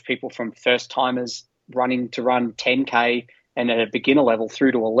coach people from first timers running to run 10K and at a beginner level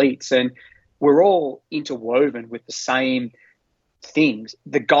through to elites. And we're all interwoven with the same things.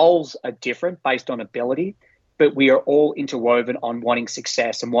 The goals are different based on ability, but we are all interwoven on wanting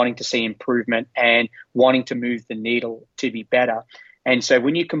success and wanting to see improvement and wanting to move the needle to be better. And so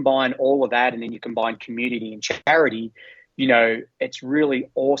when you combine all of that and then you combine community and charity, you know, it's really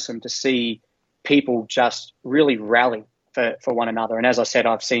awesome to see people just really rally for one another. And as I said,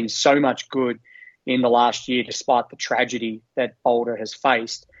 I've seen so much good in the last year, despite the tragedy that Boulder has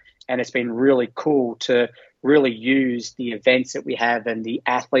faced. And it's been really cool to really use the events that we have and the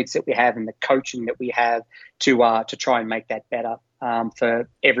athletes that we have and the coaching that we have to try and make that better for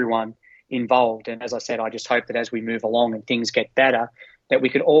everyone involved. And as I said, I just hope that as we move along and things get better, that we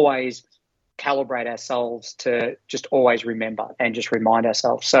could always calibrate ourselves to just always remember and just remind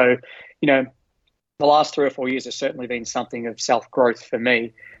ourselves. So, you know, the last 3 or 4 years has certainly been something of self-growth for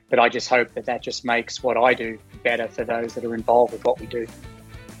me, but I just hope that that just makes what I do better for those that are involved with what we do.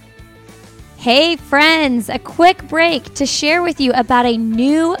 Hey friends, a quick break to share with you about a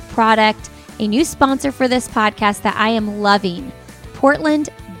new product, a new sponsor for this podcast that I am loving, Portland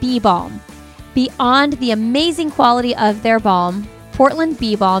Bee Balm. Beyond the amazing quality of their balm, Portland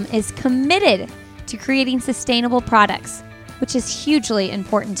Bee Balm is committed to creating sustainable products, which is hugely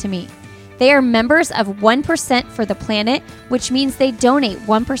important to me. They are members of 1% for the Planet, which means they donate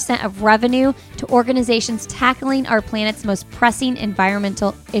 1% of revenue to organizations tackling our planet's most pressing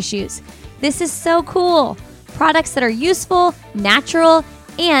environmental issues. This is so cool. Products that are useful, natural,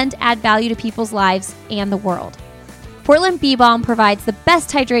 and add value to people's lives and the world. Portland Bee Balm provides the best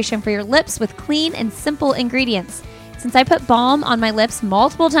hydration for your lips with clean and simple ingredients. Since I put balm on my lips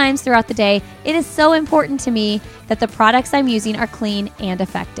multiple times throughout the day, it is so important to me that the products I'm using are clean and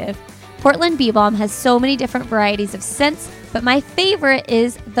effective. Portland Bee Balm has so many different varieties of scents, but my favorite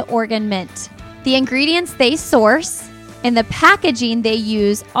is the Oregon Mint. The ingredients they source and the packaging they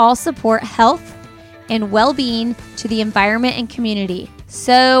use all support health and well-being to the environment and community.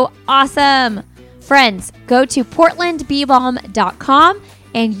 So awesome! Friends, go to portlandbeebalm.com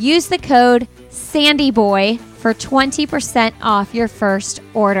and use the code SANDYBOY for 20% off your first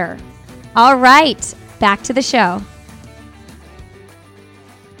order. All right, back to the show.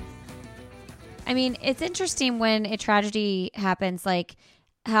 I mean, it's interesting when a tragedy happens, like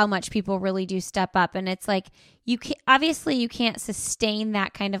how much people really do step up. And it's like, you can't sustain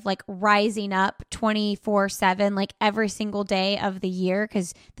that kind of like rising up 24/7, like every single day of the year,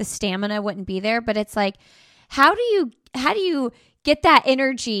 because the stamina wouldn't be there. But it's like, how do you get that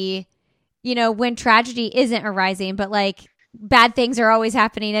energy, you know, when tragedy isn't arising, but like bad things are always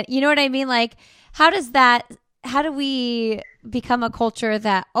happening? You know what I mean? Like, how do we become a culture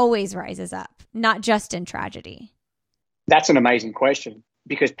that always rises up? not just in tragedy? That's an amazing question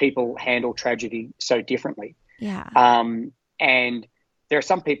because people handle tragedy so differently. Yeah. And there are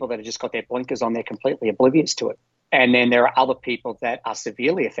some people that have just got their blinkers on, they're completely oblivious to it. And then there are other people that are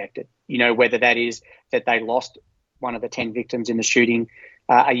severely affected, whether that is that they lost one of the 10 victims in the shooting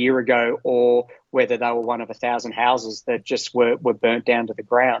a year ago, or whether they were one of 1,000 houses that just were burnt down to the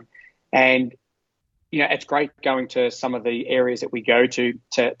ground. And, it's great going to some of the areas that we go to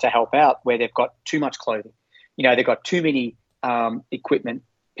help out where they've got too much clothing. They've got too many equipment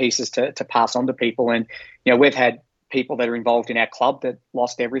pieces to pass on to people. And, we've had people that are involved in our club that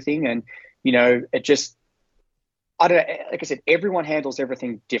lost everything. And, it just, I don't know, like I said, everyone handles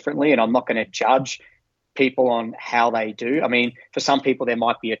everything differently, and I'm not going to judge people on how they do. I mean, for some people, there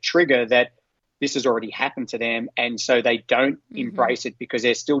might be a trigger that this has already happened to them, and so they don't embrace it because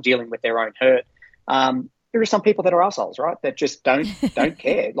they're still dealing with their own hurt. There are some people that are assholes, right? That just don't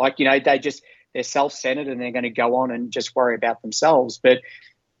care. Like, they're self-centered and they're going to go on and just worry about themselves. But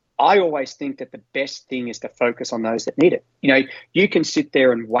I always think that the best thing is to focus on those that need it. You can sit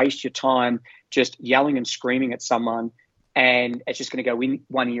there and waste your time just yelling and screaming at someone, and it's just going to go in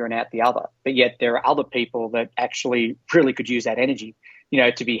one ear and out the other. But yet there are other people that actually really could use that energy,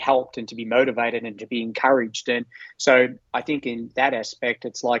 to be helped and to be motivated and to be encouraged. And so I think in that aspect,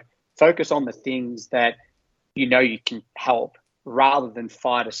 it's like focus on the things that you can help, rather than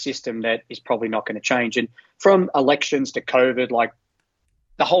fight a system that is probably not going to change. And from elections to COVID, like,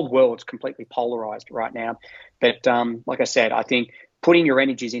 the whole world's completely polarized right now. But like I said, I think putting your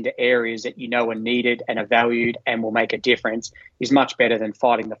energies into areas that are needed and are valued and will make a difference is much better than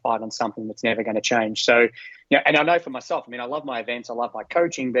fighting the fight on something that's never going to change. So, and I know for myself, I love my events, I love my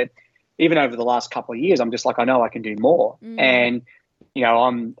coaching, but even over the last couple of years, I'm just like, I know I can do more. And,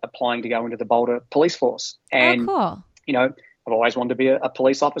 I'm applying to go into the Boulder Police Force. And, cool. I've always wanted to be a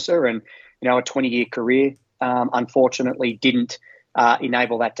police officer, and, a 20-year career, unfortunately didn't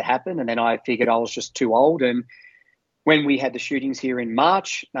enable that to happen. And then I figured I was just too old. And when we had the shootings here in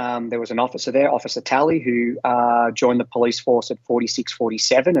March, there was an officer there, Officer Talley, who joined the police force at 46,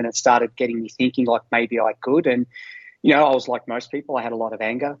 47. And it started getting me thinking like maybe I could. And, I was like most people, I had a lot of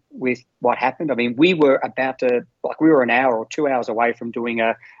anger with what happened. I mean, we were an hour or 2 hours away from doing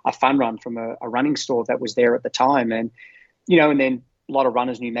a fun run from a running store that was there at the time. And, and then a lot of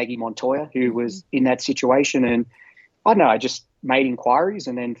runners knew Maggie Montoya, who was in that situation. And I don't know, I just made inquiries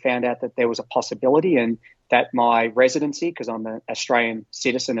and then found out that there was a possibility, and that my residency, because I'm an Australian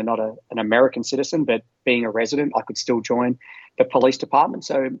citizen and not an American citizen, but being a resident, I could still join the police department.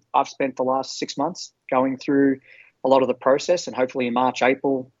 So I've spent the last 6 months going through a lot of the process, and hopefully in March,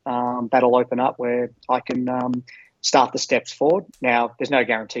 April, that'll open up where I can start the steps forward. Now, there's no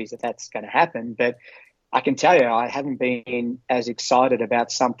guarantees that that's going to happen, but I can tell you I haven't been as excited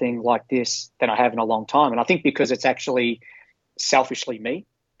about something like this than I have in a long time. And I think because it's actually selfishly me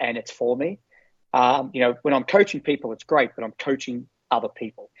and it's for me. When I'm coaching people, it's great, but I'm coaching other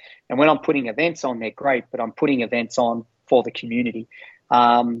people. And when I'm putting events on, they're great, but I'm putting events on for the community.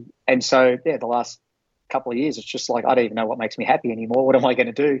 And so, the last couple of years, it's just like, I don't even know what makes me happy anymore. What am I going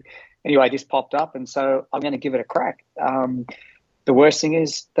to do? Anyway, this popped up, and so I'm going to give it a crack. The worst thing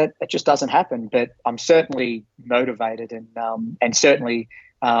is that it just doesn't happen, but I'm certainly motivated and certainly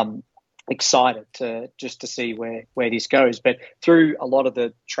excited to see where this goes. But through a lot of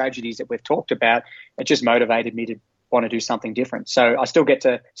the tragedies that we've talked about, it just motivated me to want to do something different. So I still get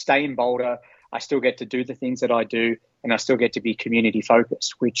to stay in Boulder. I still get to do the things that I do, and I still get to be community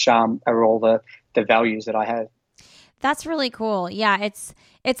focused, which are all the values that I have. That's really cool. Yeah,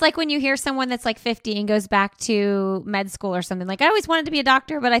 it's like when you hear someone that's like 50 and goes back to med school or something. Like, I always wanted to be a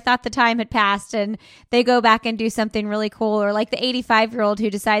doctor, but I thought the time had passed, and they go back and do something really cool. Or like the 85-year-old who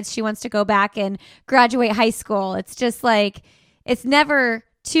decides she wants to go back and graduate high school. It's just like, it's never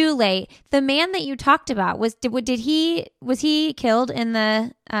too late. The man that you talked about, was he killed in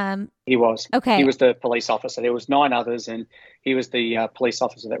the He was. Okay. He was the police officer. There was 9 others, and he was the police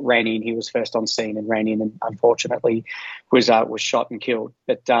officer that ran in. He was first on scene and ran in, and unfortunately was shot and killed.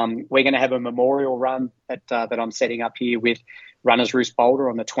 But we're going to have a memorial run that I'm setting up here with Runners Roost Boulder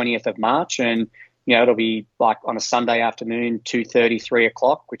on the 20th of March, and it'll be like on a Sunday afternoon, 2:30, 3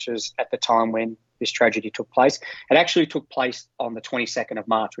 o'clock, which is at the time when this tragedy took place. It actually took place on the 22nd of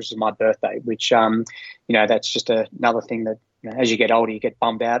March, which is my birthday, which, that's just another thing that, as you get older, you get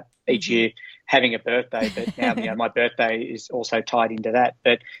bummed out each year having a birthday. But now, my birthday is also tied into that.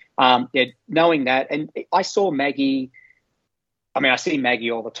 But knowing that, and I saw Maggie, I see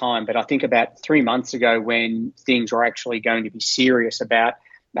Maggie all the time, but I think about 3 months ago when things were actually going to be serious about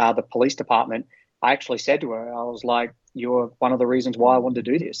the police department, I actually said to her, I was like, you're one of the reasons why I wanted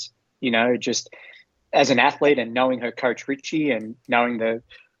to do this. just as an athlete and knowing her coach Richie and knowing the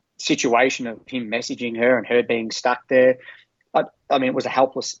situation of him messaging her and her being stuck there. I mean, it was a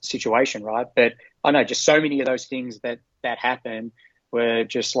helpless situation, right? But I know just so many of those things that happened were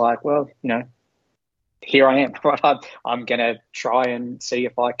just like, well, here I am. Right? I'm going to try and see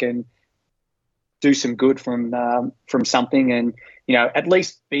if I can do some good from something, and at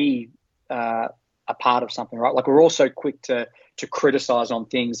least be a part of something, right? Like, we're also quick to criticize on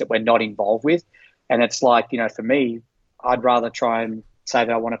things that we're not involved with, and it's like, for me, I'd rather try and say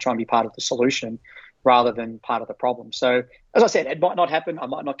that I want to try and be part of the solution rather than part of the problem. So, as I said, it might not happen. I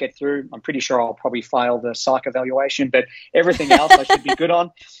might not get through. I'm pretty sure I'll probably fail the psych evaluation, but everything else I should be good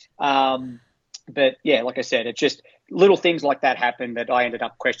on. But yeah, like I said, it's just little things like that happen that I ended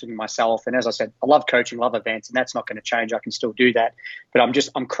up questioning myself. And as I said, I love coaching, love events, and that's not going to change. I can still do that, but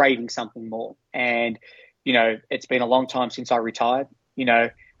I'm craving something more. And, it's been a long time since I retired.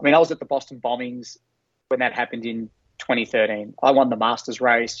 I mean, I was at the Boston Bombings when that happened in 2013. I won the Masters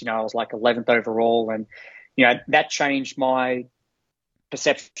race. I was like 11th overall, and that changed my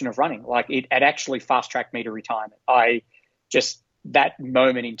perception of running. Like, it actually fast tracked me to retirement. That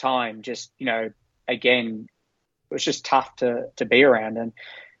moment in time, again, it was just tough to be around. And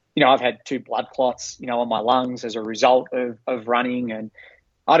I've had 2 blood clots on my lungs as a result of running. And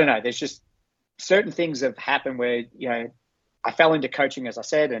I don't know, there's just certain things have happened where I fell into coaching, as I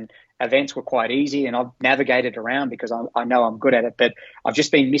said, and events were quite easy, and I've navigated around because I know I'm good at it, but I've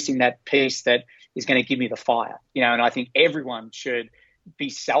just been missing that piece that is going to give me the fire, and I think everyone should be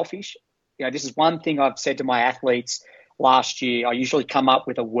selfish. This is one thing I've said to my athletes last year. I usually come up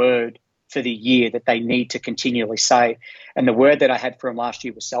with a word for the year that they need to continually say, and the word that I had for them last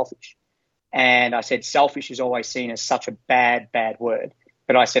year was selfish. And I said, selfish is always seen as such a bad word,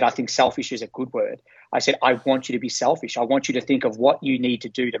 but I said, I think selfish is a good word. I said, I want you to be selfish. I want you to think of what you need to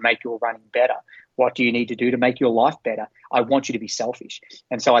do to make your running better. What do you need to do to make your life better? I want you to be selfish.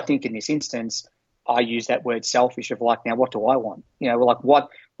 And so I think in this instance, I use that word selfish of like, now what do I want? Like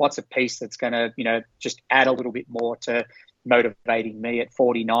what's a piece that's going to, just add a little bit more to motivating me at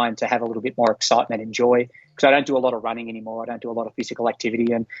 49 to have a little bit more excitement and joy, because I don't do a lot of running anymore. I don't do a lot of physical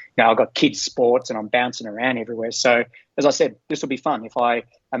activity, and I've got kids sports and I'm bouncing around everywhere. So as I said, this will be fun. If I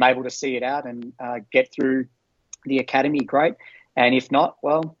am able to see it out and get through the academy, great. And if not,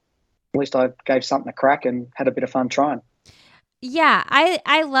 well, at least I gave something a crack and had a bit of fun trying. Yeah,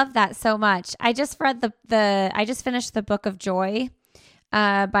 I love that so much. I just read I just finished the Book of Joy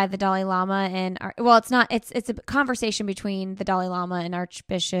by the Dalai Lama, and it's a conversation between the Dalai Lama and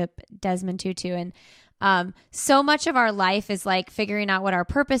Archbishop Desmond Tutu, and so much of our life is like figuring out what our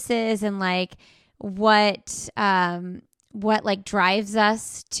purpose is and like what like drives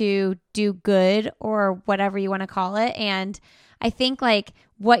us to do good or whatever you want to call it. And I think like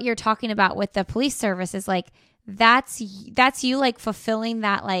what you're talking about with the police service is like that's you like fulfilling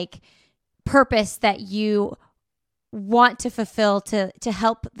that like purpose that you want to fulfill to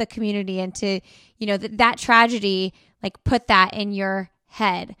help the community, and to that tragedy, like put that in your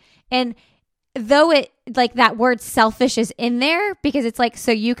head. And though it like that word selfish is in there because it's like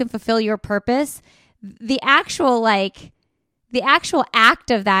so you can fulfill your purpose, the actual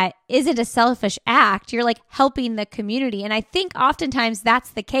act of that isn't a selfish act. You're like helping the community. And I think oftentimes that's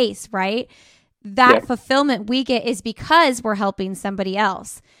the case, right? That fulfillment we get is because we're helping somebody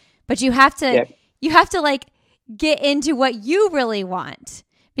else. But you have to like get into what you really want.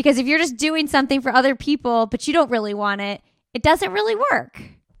 Because if you're just doing something for other people, but you don't really want it, it doesn't really work.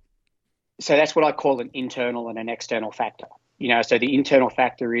 So that's what I call an internal and an external factor. So the internal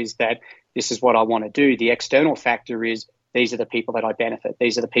factor is that this is what I want to do. The external factor is these are the people that I benefit.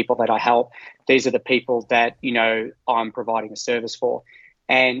 These are the people that I help. These are the people that, I'm providing a service for.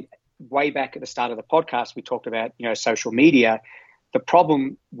 And way back at the start of the podcast, we talked about, social media. The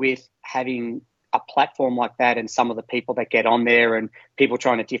problem with having a platform like that and some of the people that get on there and people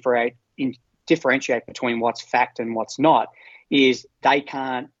trying to differentiate between what's fact and what's not is they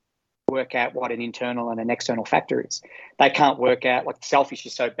can't work out what an internal and an external factor is. They can't work out, like, selfish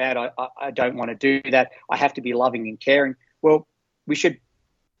is so bad, I don't want to do that. I have to be loving and caring. Well, we should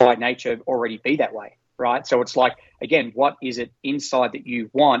by nature already be that way, right? So it's like, again, what is it inside that you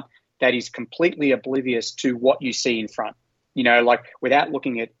want that is completely oblivious to what you see in front? Like without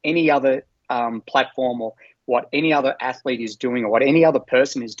looking at any other platform or what any other athlete is doing or what any other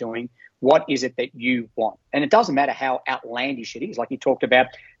person is doing, what is it that you want? And it doesn't matter how outlandish it is. Like you talked about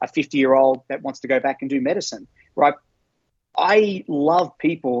a 50-year-old that wants to go back and do medicine, right? I love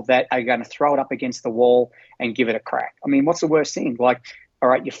people that are going to throw it up against the wall and give it a crack. I mean, what's the worst thing? Like, all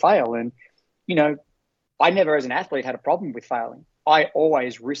right, you fail. And, I never as an athlete had a problem with failing. I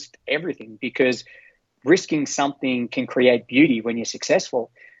always risked everything because risking something can create beauty when you're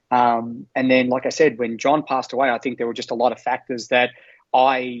successful. And then, like I said, when John passed away, I think there were just a lot of factors that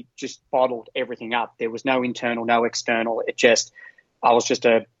I just bottled everything up. There was no internal, no external. I was just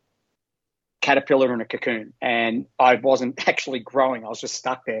a caterpillar in a cocoon, and I wasn't actually growing. I was just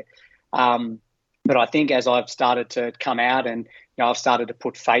stuck there. But I think as I've started to come out and, I've started to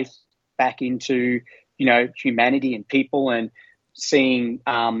put faith back into, humanity and people, and seeing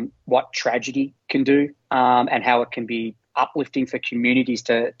what tragedy can do, and how it can be uplifting for communities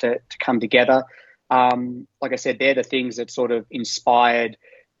to come together. Like I said, they're the things that sort of inspired,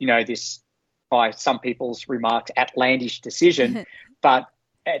 this, by some people's remarks, outlandish decision. But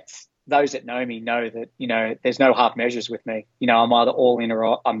it's those that know me know that, there's no half measures with me. I'm either all in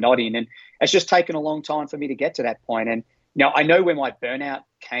or I'm not in. And it's just taken a long time for me to get to that point. And, I know when my burnout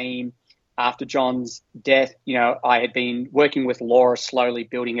came after John's death, I had been working with Laura, slowly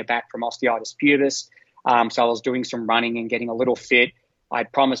building her back from osteitis pubis. So I was doing some running and getting a little fit. I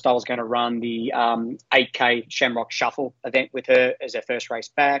promised I was going to run the 8K Shamrock Shuffle event with her as her first race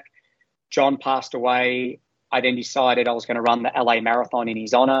back. John passed away. I then decided I was going to run the LA Marathon in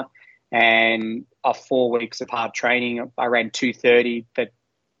his honor. And 4 weeks of hard training, I ran 2:30, that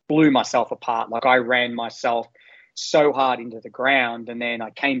blew myself apart. Like, I ran myself so hard into the ground. And then I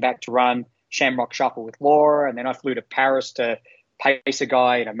came back to run Shamrock Shuffle with Laura. And then I flew to Paris to pace a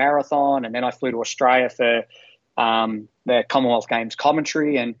guy in a marathon. And then I flew to Australia for the Commonwealth Games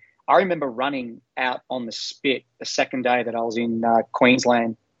commentary. And I remember running out on the spit the second day that I was in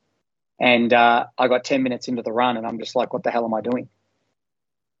Queensland. And I got 10 minutes into the run and I'm just like, what the hell am I doing?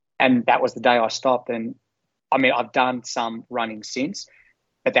 And that was the day I stopped. And I mean, I've done some running since,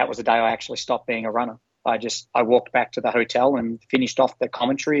 but that was the day I actually stopped being a runner. I walked back to the hotel and finished off the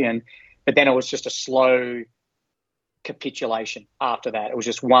commentary. But then it was just a slow capitulation after that. It was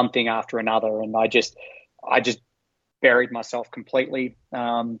just one thing after another. And I just buried myself completely.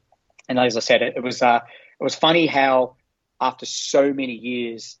 And as I said, it was funny how after so many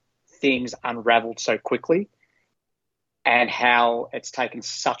years, things unraveled so quickly, and how it's taken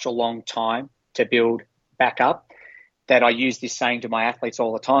such a long time to build back up, that I use this saying to my athletes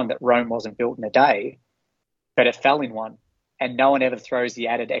all the time, that Rome wasn't built in a day, but it fell in one. And no one ever throws the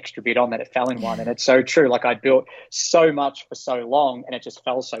added extra bit on that it fell in one. And it's so true. Like, I built so much for so long and it just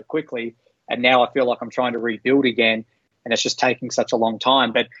fell so quickly. And now I feel like I'm trying to rebuild again, and it's just taking such a long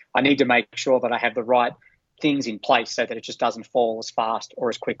time. But I need to make sure that I have the right things in place so that it just doesn't fall as fast or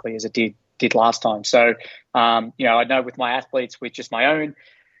as quickly as it did last time. So, I know with my athletes, with just my own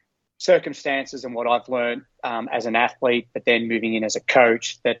circumstances and what I've learned as an athlete, but then moving in as a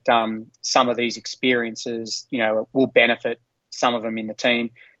coach, that some of these experiences, will benefit some of them in the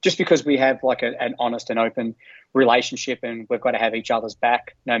team, just because we have like an honest and open relationship, and we've got to have each other's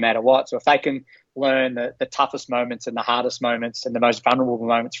back no matter what. So if they can learn the toughest moments and the hardest moments and the most vulnerable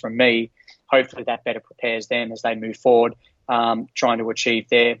moments from me, hopefully that better prepares them as they move forward, trying to achieve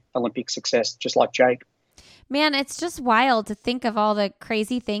their Olympic success, just like Jake. Man, it's just wild to think of all the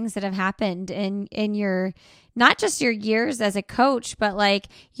crazy things that have happened in your, not just your years as a coach, but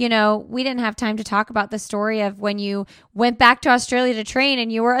we didn't have time to talk about the story of when you went back to Australia to train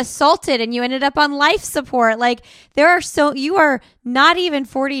and you were assaulted and you ended up on life support. You are not even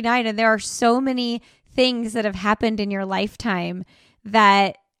 49, and there are so many things that have happened in your lifetime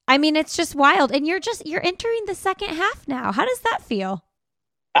that, I mean, it's just wild. And you're entering the second half now. How does that feel?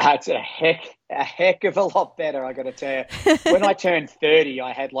 It's a heck of a lot better, I got to tell you. When I turned 30,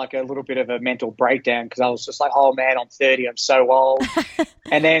 I had like a little bit of a mental breakdown, because I was just like, oh man, I'm 30, I'm so old.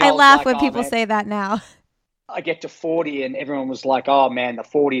 And then I laugh when people say that now. I get to 40 and everyone was like, oh man, the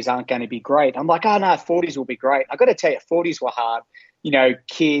 40s aren't going to be great. I'm like, oh no, 40s will be great. I got to tell you, 40s were hard.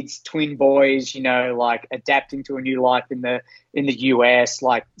 Kids, twin boys, like adapting to a new life in the US,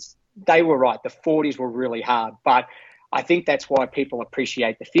 like they were right. The 40s were really hard, but I think that's why people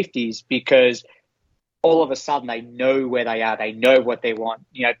appreciate the 50s, because all of a sudden they know where they are. They know what they want.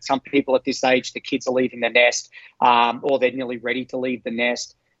 Some people at this age, the kids are leaving the nest, or they're nearly ready to leave the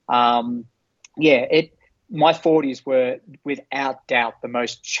nest. My 40s were without doubt the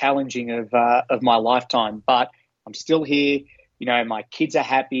most challenging of my lifetime, but I'm still here. My kids are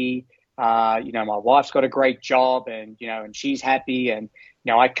happy. My wife's got a great job, and she's happy. And,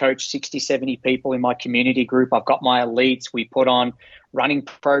 I coach 60, 70 people in my community group. I've got my elites. We put on running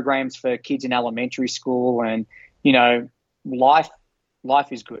programs for kids in elementary school, and, life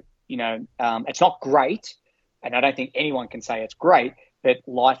is good. It's not great, and I don't think anyone can say it's great, but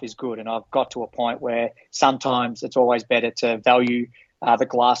life is good. And I've got to a point where sometimes it's always better to value the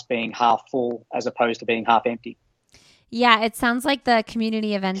glass being half full as opposed to being half empty. Yeah, it sounds like the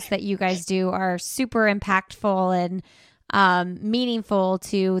community events that you guys do are super impactful and meaningful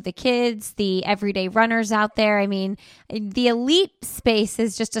to the kids, the everyday runners out there. I mean, the elite space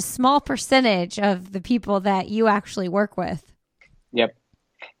is just a small percentage of the people that you actually work with. Yep.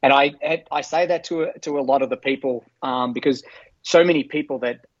 And I say that to a lot of the people because so many people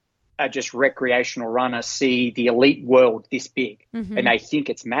that are just recreational runners see the elite world this big and they think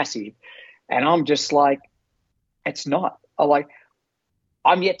it's massive. And I'm just like, it's not.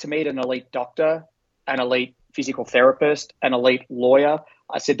 I'm yet to meet an elite doctor, an elite physical therapist, an elite lawyer.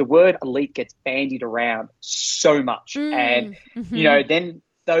 I said the word elite gets bandied around so much. And, then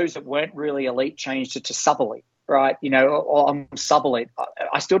those that weren't really elite changed it to sub-elite, right? Or I'm sub-elite.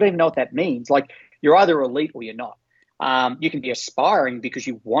 I still don't even know what that means. Like, you're either elite or you're not. You can be aspiring because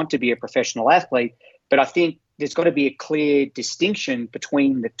you want to be a professional athlete, but I think there's got to be a clear distinction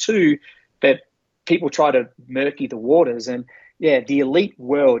between the two, that people try to murky the waters. And yeah, the elite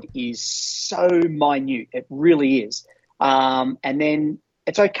world is so minute. It really is. And then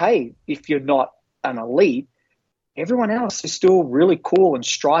it's okay if you're not an elite. Everyone else is still really cool and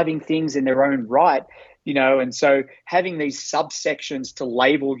striving things in their own right, and so having these subsections to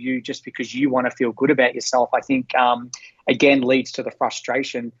label you just because you want to feel good about yourself, I think, again, leads to the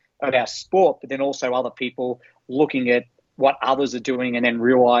frustration of our sport, but then also other people looking at what others are doing and then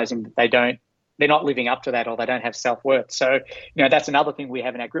realizing that they're not living up to that, or they don't have self-worth. So, that's another thing we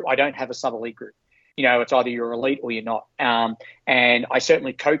have in our group. I don't have a sub-elite group. It's either you're elite or you're not. And I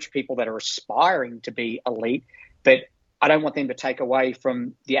certainly coach people that are aspiring to be elite, but I don't want them to take away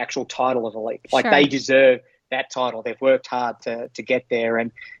from the actual title of elite. Like, Sure. They deserve that title. They've worked hard to get there.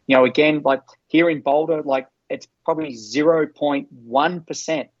 And, again, like here in Boulder, like it's probably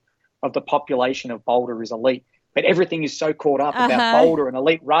 0.1% of the population of Boulder is elite. But everything is so caught up about Boulder and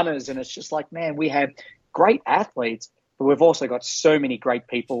elite runners. And it's just like, man, we have great athletes, but we've also got so many great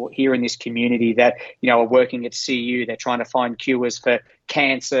people here in this community that, are working at CU. They're trying to find cures for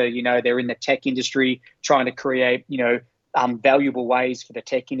cancer. They're in the tech industry trying to create, valuable ways for the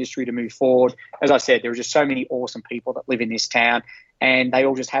tech industry to move forward. As I said, there are just so many awesome people that live in this town, and they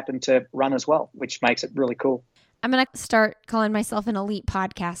all just happen to run as well, which makes it really cool. I'm going to start calling myself an elite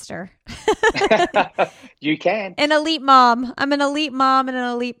podcaster. You can. An elite mom. I'm an elite mom and an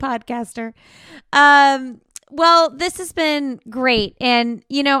elite podcaster. Well, this has been great. And,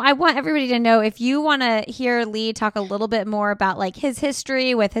 I want everybody to know, if you want to hear Lee talk a little bit more about like his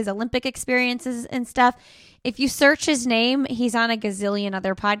history with his Olympic experiences and stuff, if you search his name, he's on a gazillion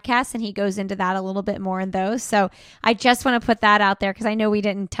other podcasts and he goes into that a little bit more in those. So I just want to put that out there because I know we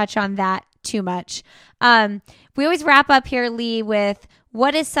didn't touch on that too much. We always wrap up here, Lee, with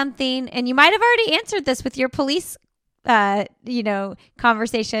what is something, and you might have already answered this with your police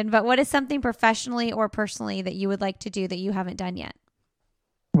conversation, but what is something professionally or personally that you would like to do that you haven't done yet?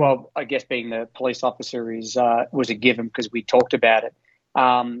 Well, I guess being the police officer was a given because we talked about it.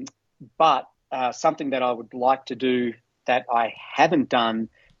 But something that I would like to do that I haven't done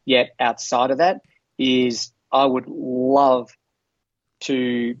yet outside of that is I would love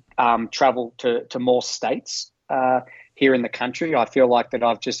to travel to more states here in the country. I feel like that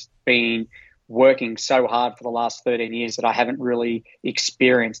I've just been working so hard for the last 13 years that I haven't really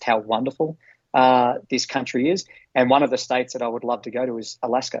experienced how wonderful this country is. And one of the states that I would love to go to is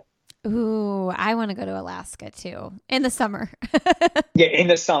Alaska. Ooh, I want to go to Alaska too in the summer. Yeah, in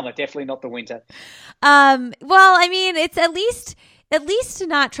the summer, definitely not the winter. Well, I mean, it's at least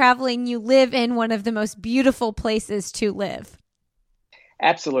not traveling. You live in one of the most beautiful places to live.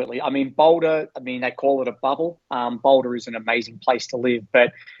 Absolutely. I mean, Boulder, they call it a bubble. Boulder is an amazing place to live.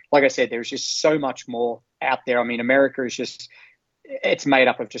 But like I said, there's just so much more out there. I mean, America is it's made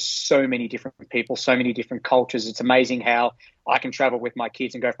up of just so many different people, so many different cultures. It's amazing how I can travel with my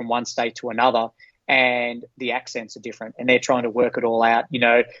kids and go from one state to another, and the accents are different and they're trying to work it all out.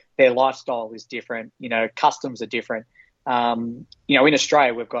 Their lifestyle is different. Customs are different. In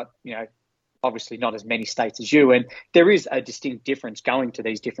Australia, we've got, obviously not as many states as you, and there is a distinct difference going to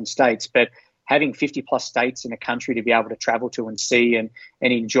these different states, but having 50 plus states in a country to be able to travel to and see and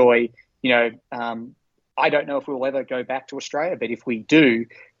enjoy, I don't know if we'll ever go back to Australia, but if we do,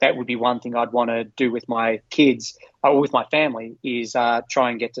 that would be one thing I'd want to do with my kids or with my family is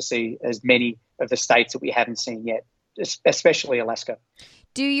try and get to see as many of the states that we haven't seen yet, especially Alaska.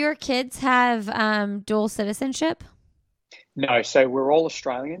 Do your kids have dual citizenship? No, so we're all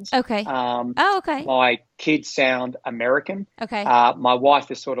Australians. Okay. Okay. My kids sound American. Okay. My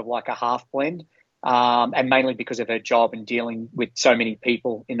wife is sort of like a half blend, and mainly because of her job and dealing with so many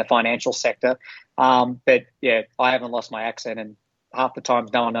people in the financial sector. But yeah, I haven't lost my accent, and half the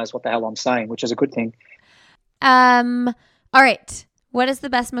times no one knows what the hell I'm saying, which is a good thing. All right. What is the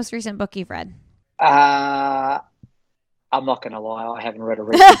best, most recent book you've read? I'm not going to lie. I haven't read a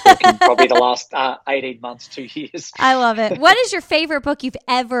recent book in probably the last 18 months, 2 years. I love it. What is your favorite book you've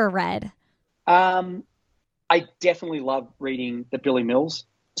ever read? I definitely love reading the Billy Mills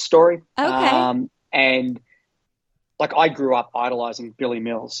story. Okay. And like I grew up idolizing Billy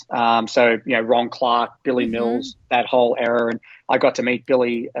Mills. So, Ron Clark, Billy Mills, that whole era. And I got to meet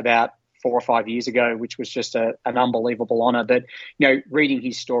Billy about 4 or 5 years ago, which was just an unbelievable honor. But, reading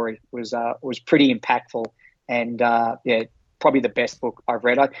his story was pretty impactful. And probably the best book I've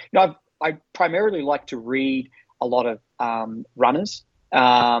read. I primarily like to read a lot of runners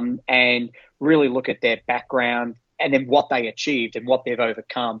and really look at their background and then what they achieved and what they've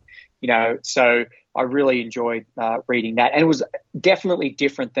overcome. So I really enjoyed reading that, and it was definitely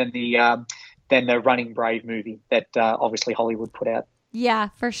different than the Running Brave movie that obviously Hollywood put out. Yeah,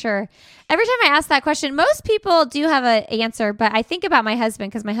 for sure. Every time I ask that question, most people do have an answer, but I think about my husband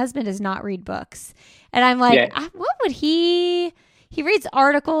because my husband does not read books. And I'm like, what would he reads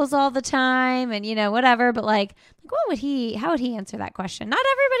articles all the time and, whatever. But like, how would he answer that question? Not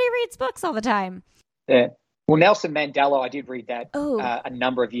everybody reads books all the time. Yeah. Well, Nelson Mandela, I did read that a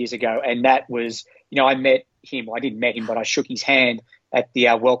number of years ago. And that was, I met him. Well, I didn't met him, but I shook his hand at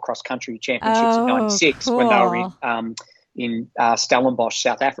the World Cross Country Championships in '96 when they were in Stellenbosch,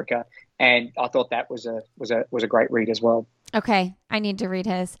 South Africa. And I thought that was a great read as well. Okay. I need to read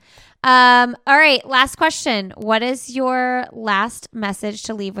his. All right. Last question. What is your last message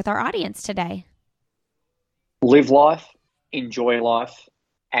to leave with our audience today? Live life, enjoy life,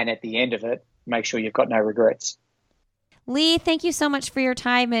 and at the end of it, make sure you've got no regrets. Lee, thank you so much for your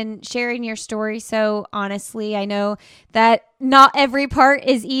time and sharing your story so honestly. I know that not every part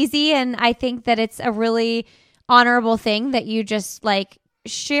is easy, and I think that it's a really honorable thing that you just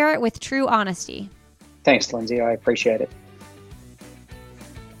share it with true honesty. Thanks, Lindsay. I appreciate it.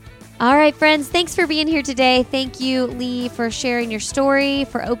 All right, friends, thanks for being here today. Thank you, Lee, for sharing your story,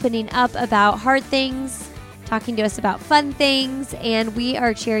 for opening up about hard things, talking to us about fun things, and we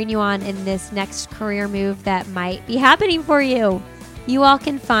are cheering you on in this next career move that might be happening for you. You all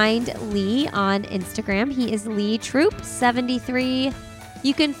can find Lee on Instagram. He is Lee Troop 73.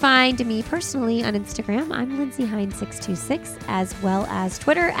 You can find me personally on Instagram. I'm Lindsay Hein 626, as well as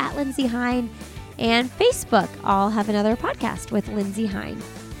Twitter at Lindsay Hein, and Facebook. All have another podcast with Lindsay Hein.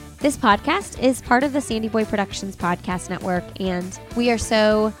 This podcast is part of the Sandy Boy Productions podcast network, and we are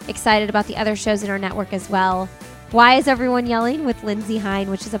so excited about the other shows in our network as well. Why Is Everyone Yelling with Lindsay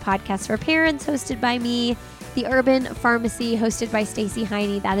Hein, which is a podcast for parents hosted by me. The Urban Pharmacy, hosted by Stacey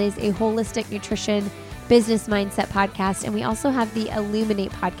Heine. That is a holistic nutrition business mindset podcast. And we also have the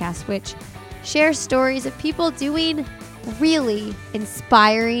Illuminate podcast, which shares stories of people doing really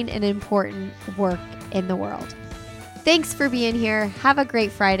inspiring and important work in the world. Thanks for being here. Have a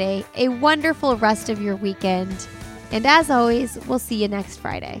great Friday, a wonderful rest of your weekend. And as always, we'll see you next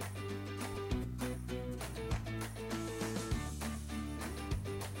Friday.